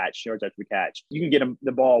after the catch, yards after the catch. You can get him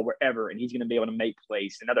the ball wherever, and he's going to be able to make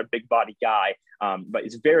plays. Another big body guy, but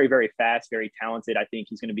he's very, very fast, very talented. I think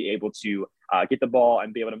he's going to be able to get the ball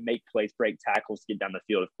and be able to make plays, break tackles, get down the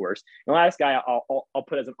field, of course. And the last guy I'll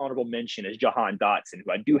put as an honorable mention is Jahan Dotson,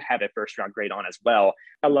 who I do have a first-round grade on as well.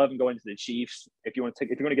 I love him going to the Chiefs. If you want to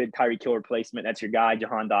get a Tyreek Hill replacement, that's your guy,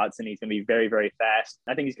 Jahan Dotson. He's going to be very, very fast.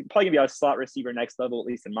 I think he's probably going to be a slot receiver next level, at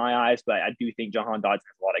least in my eyes. But I do think Jahan Dotson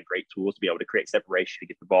has a lot of great tools to be able to create separation, to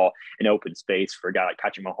get the ball in open space for a guy like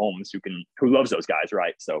Patrick Mahomes, who loves those guys,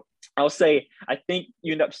 right? So I'll say I think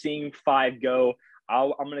you end up seeing 5 go.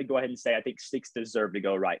 I'm going to go ahead and say I think 6 deserve to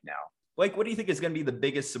go right now. Blake, what do you think is going to be the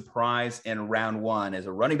biggest surprise in round 1? Is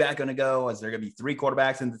a running back going to go? Is there going to be 3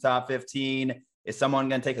 quarterbacks in the top 15? Is someone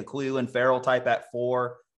going to take a Cleveland Farrell type at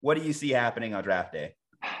 4? What do you see happening on draft day?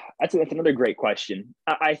 That's another great question.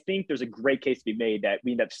 I think there's a great case to be made that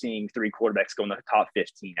we end up seeing 3 quarterbacks go in the top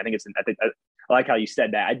 15. I like how you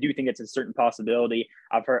said that. I do think it's a certain possibility.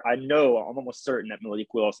 I'm almost certain that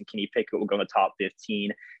Malik Willis and Kenny Pickett will go in the top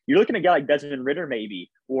 15. You're looking at a guy like Desmond Ridder,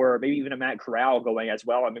 or maybe even a Matt Corral going as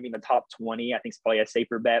well. Maybe in the top 20, I think it's probably a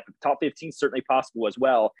safer bet. But top 15 is certainly possible as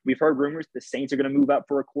well. We've heard rumors the Saints are going to move up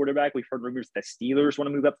for a quarterback. We've heard rumors the Steelers want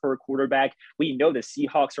to move up for a quarterback. We know the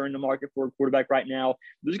Seahawks are in the market for a quarterback right now.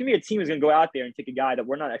 There's going to be a team who's going to go out there and take a guy that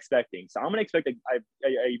we're not expecting. So I'm going to expect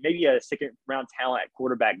maybe a second-round talent at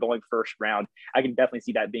quarterback going first round. I can definitely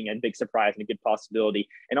see that being a big surprise and a good possibility.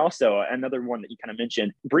 And also another one that you kind of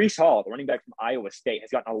mentioned, Breece Hall, the running back from Iowa State, has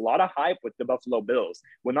gotten a lot of hype with the Buffalo Bills.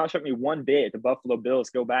 Will not shock me one bit if the Buffalo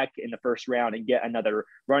Bills go back in the first round and get another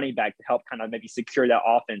running back to help kind of maybe secure that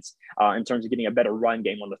offense in terms of getting a better run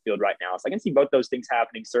game on the field right now. So I can see both those things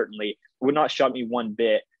happening. Certainly, it would not shock me one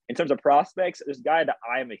bit. In terms of prospects, there's a guy that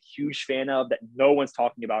I am a huge fan of that no one's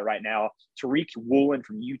talking about right now, Tariq Woolen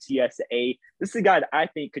from UTSA. This is a guy that I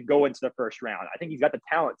think could go into the first round. I think he's got the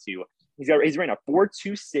talent to. He's running a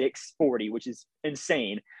 4.26 40, which is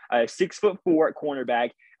insane. 6'4" at cornerback.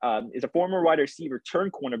 Is a former wide receiver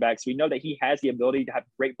turned cornerback, so we know that he has the ability to have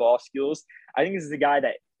great ball skills. I think this is a guy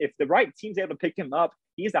that if the right team's able to pick him up,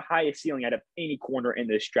 he has the highest ceiling out of any corner in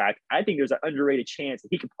this draft. I think there's an underrated chance that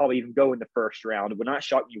he could probably even go in the first round. It would not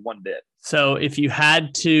shock me one bit. So if you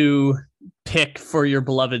had to pick for your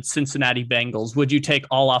beloved Cincinnati Bengals, would you take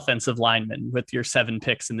all offensive linemen with your 7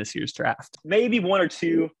 picks in this year's draft? Maybe 1 or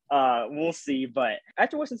 2. We'll see. But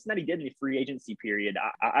after what Cincinnati did in the free agency period,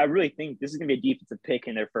 I really think this is going to be a defensive pick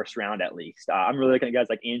in their first round at least. I'm really looking at guys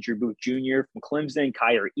like Andrew Booth Jr. from Clemson,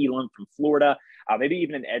 Kyer Elam from Florida, maybe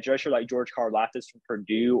even an edge rusher like George Karlaftis from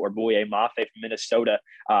Purdue or Boye Mafe from Minnesota.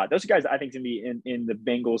 Those are guys I think going to be in the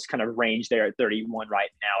Bengals kind of range there at 31 right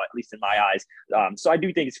now, at least in my eyes. So I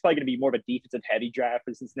do think it's probably going to be more of a defensive heavy draft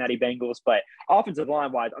for the Cincinnati Bengals, but offensive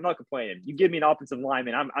line wise, I'm not complaining. You give me an offensive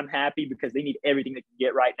lineman, I'm happy because they need everything they can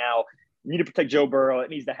get right now. You need to protect Joe Burrow. It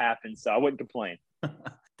needs to happen. So I wouldn't complain.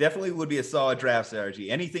 Definitely would be a solid draft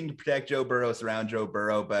strategy. Anything to protect Joe Burrow, surround Joe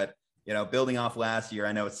Burrow. But, building off last year,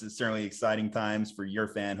 I know it's certainly exciting times for your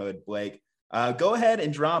fanhood, Blake. Go ahead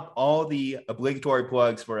and drop all the obligatory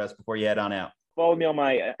plugs for us before you head on out. Follow me on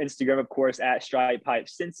my Instagram, of course, at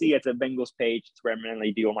StridePipeCincy. It's a Bengals page. It's where I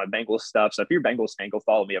mainly do all my Bengals stuff. So if you're a Bengals fan, go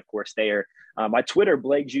follow me, of course, there. My Twitter,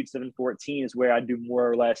 BlakeJude714, is where I do more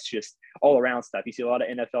or less just all-around stuff. You see a lot of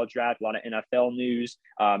NFL draft, a lot of NFL news,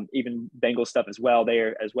 even Bengals stuff as well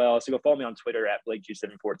there as well. So go follow me on Twitter at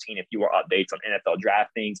BlakeJude714 if you want updates on NFL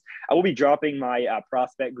draft things. I will be dropping my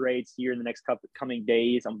prospect grades here in the next coming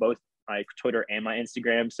days on both my Twitter and my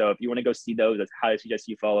Instagram. So if you want to go see those, I highly suggest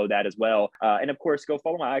you follow that as well. And of course, go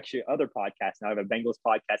follow my other podcast. Now I have a Bengals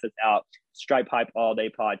podcast that's out, Stripe Pipe All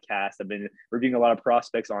Day podcast. I've been reviewing a lot of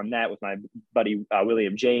prospects on that with my buddy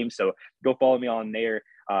William James. So go follow me on there.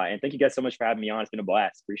 And thank you guys so much for having me on. It's been a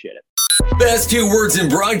blast. Appreciate it. Best 2 words in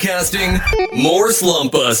broadcasting, more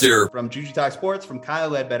Slumpbuster. From Juju Talk Sports, from Kyle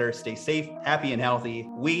Ledbetter, stay safe, happy, and healthy.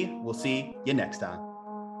 We will see you next time.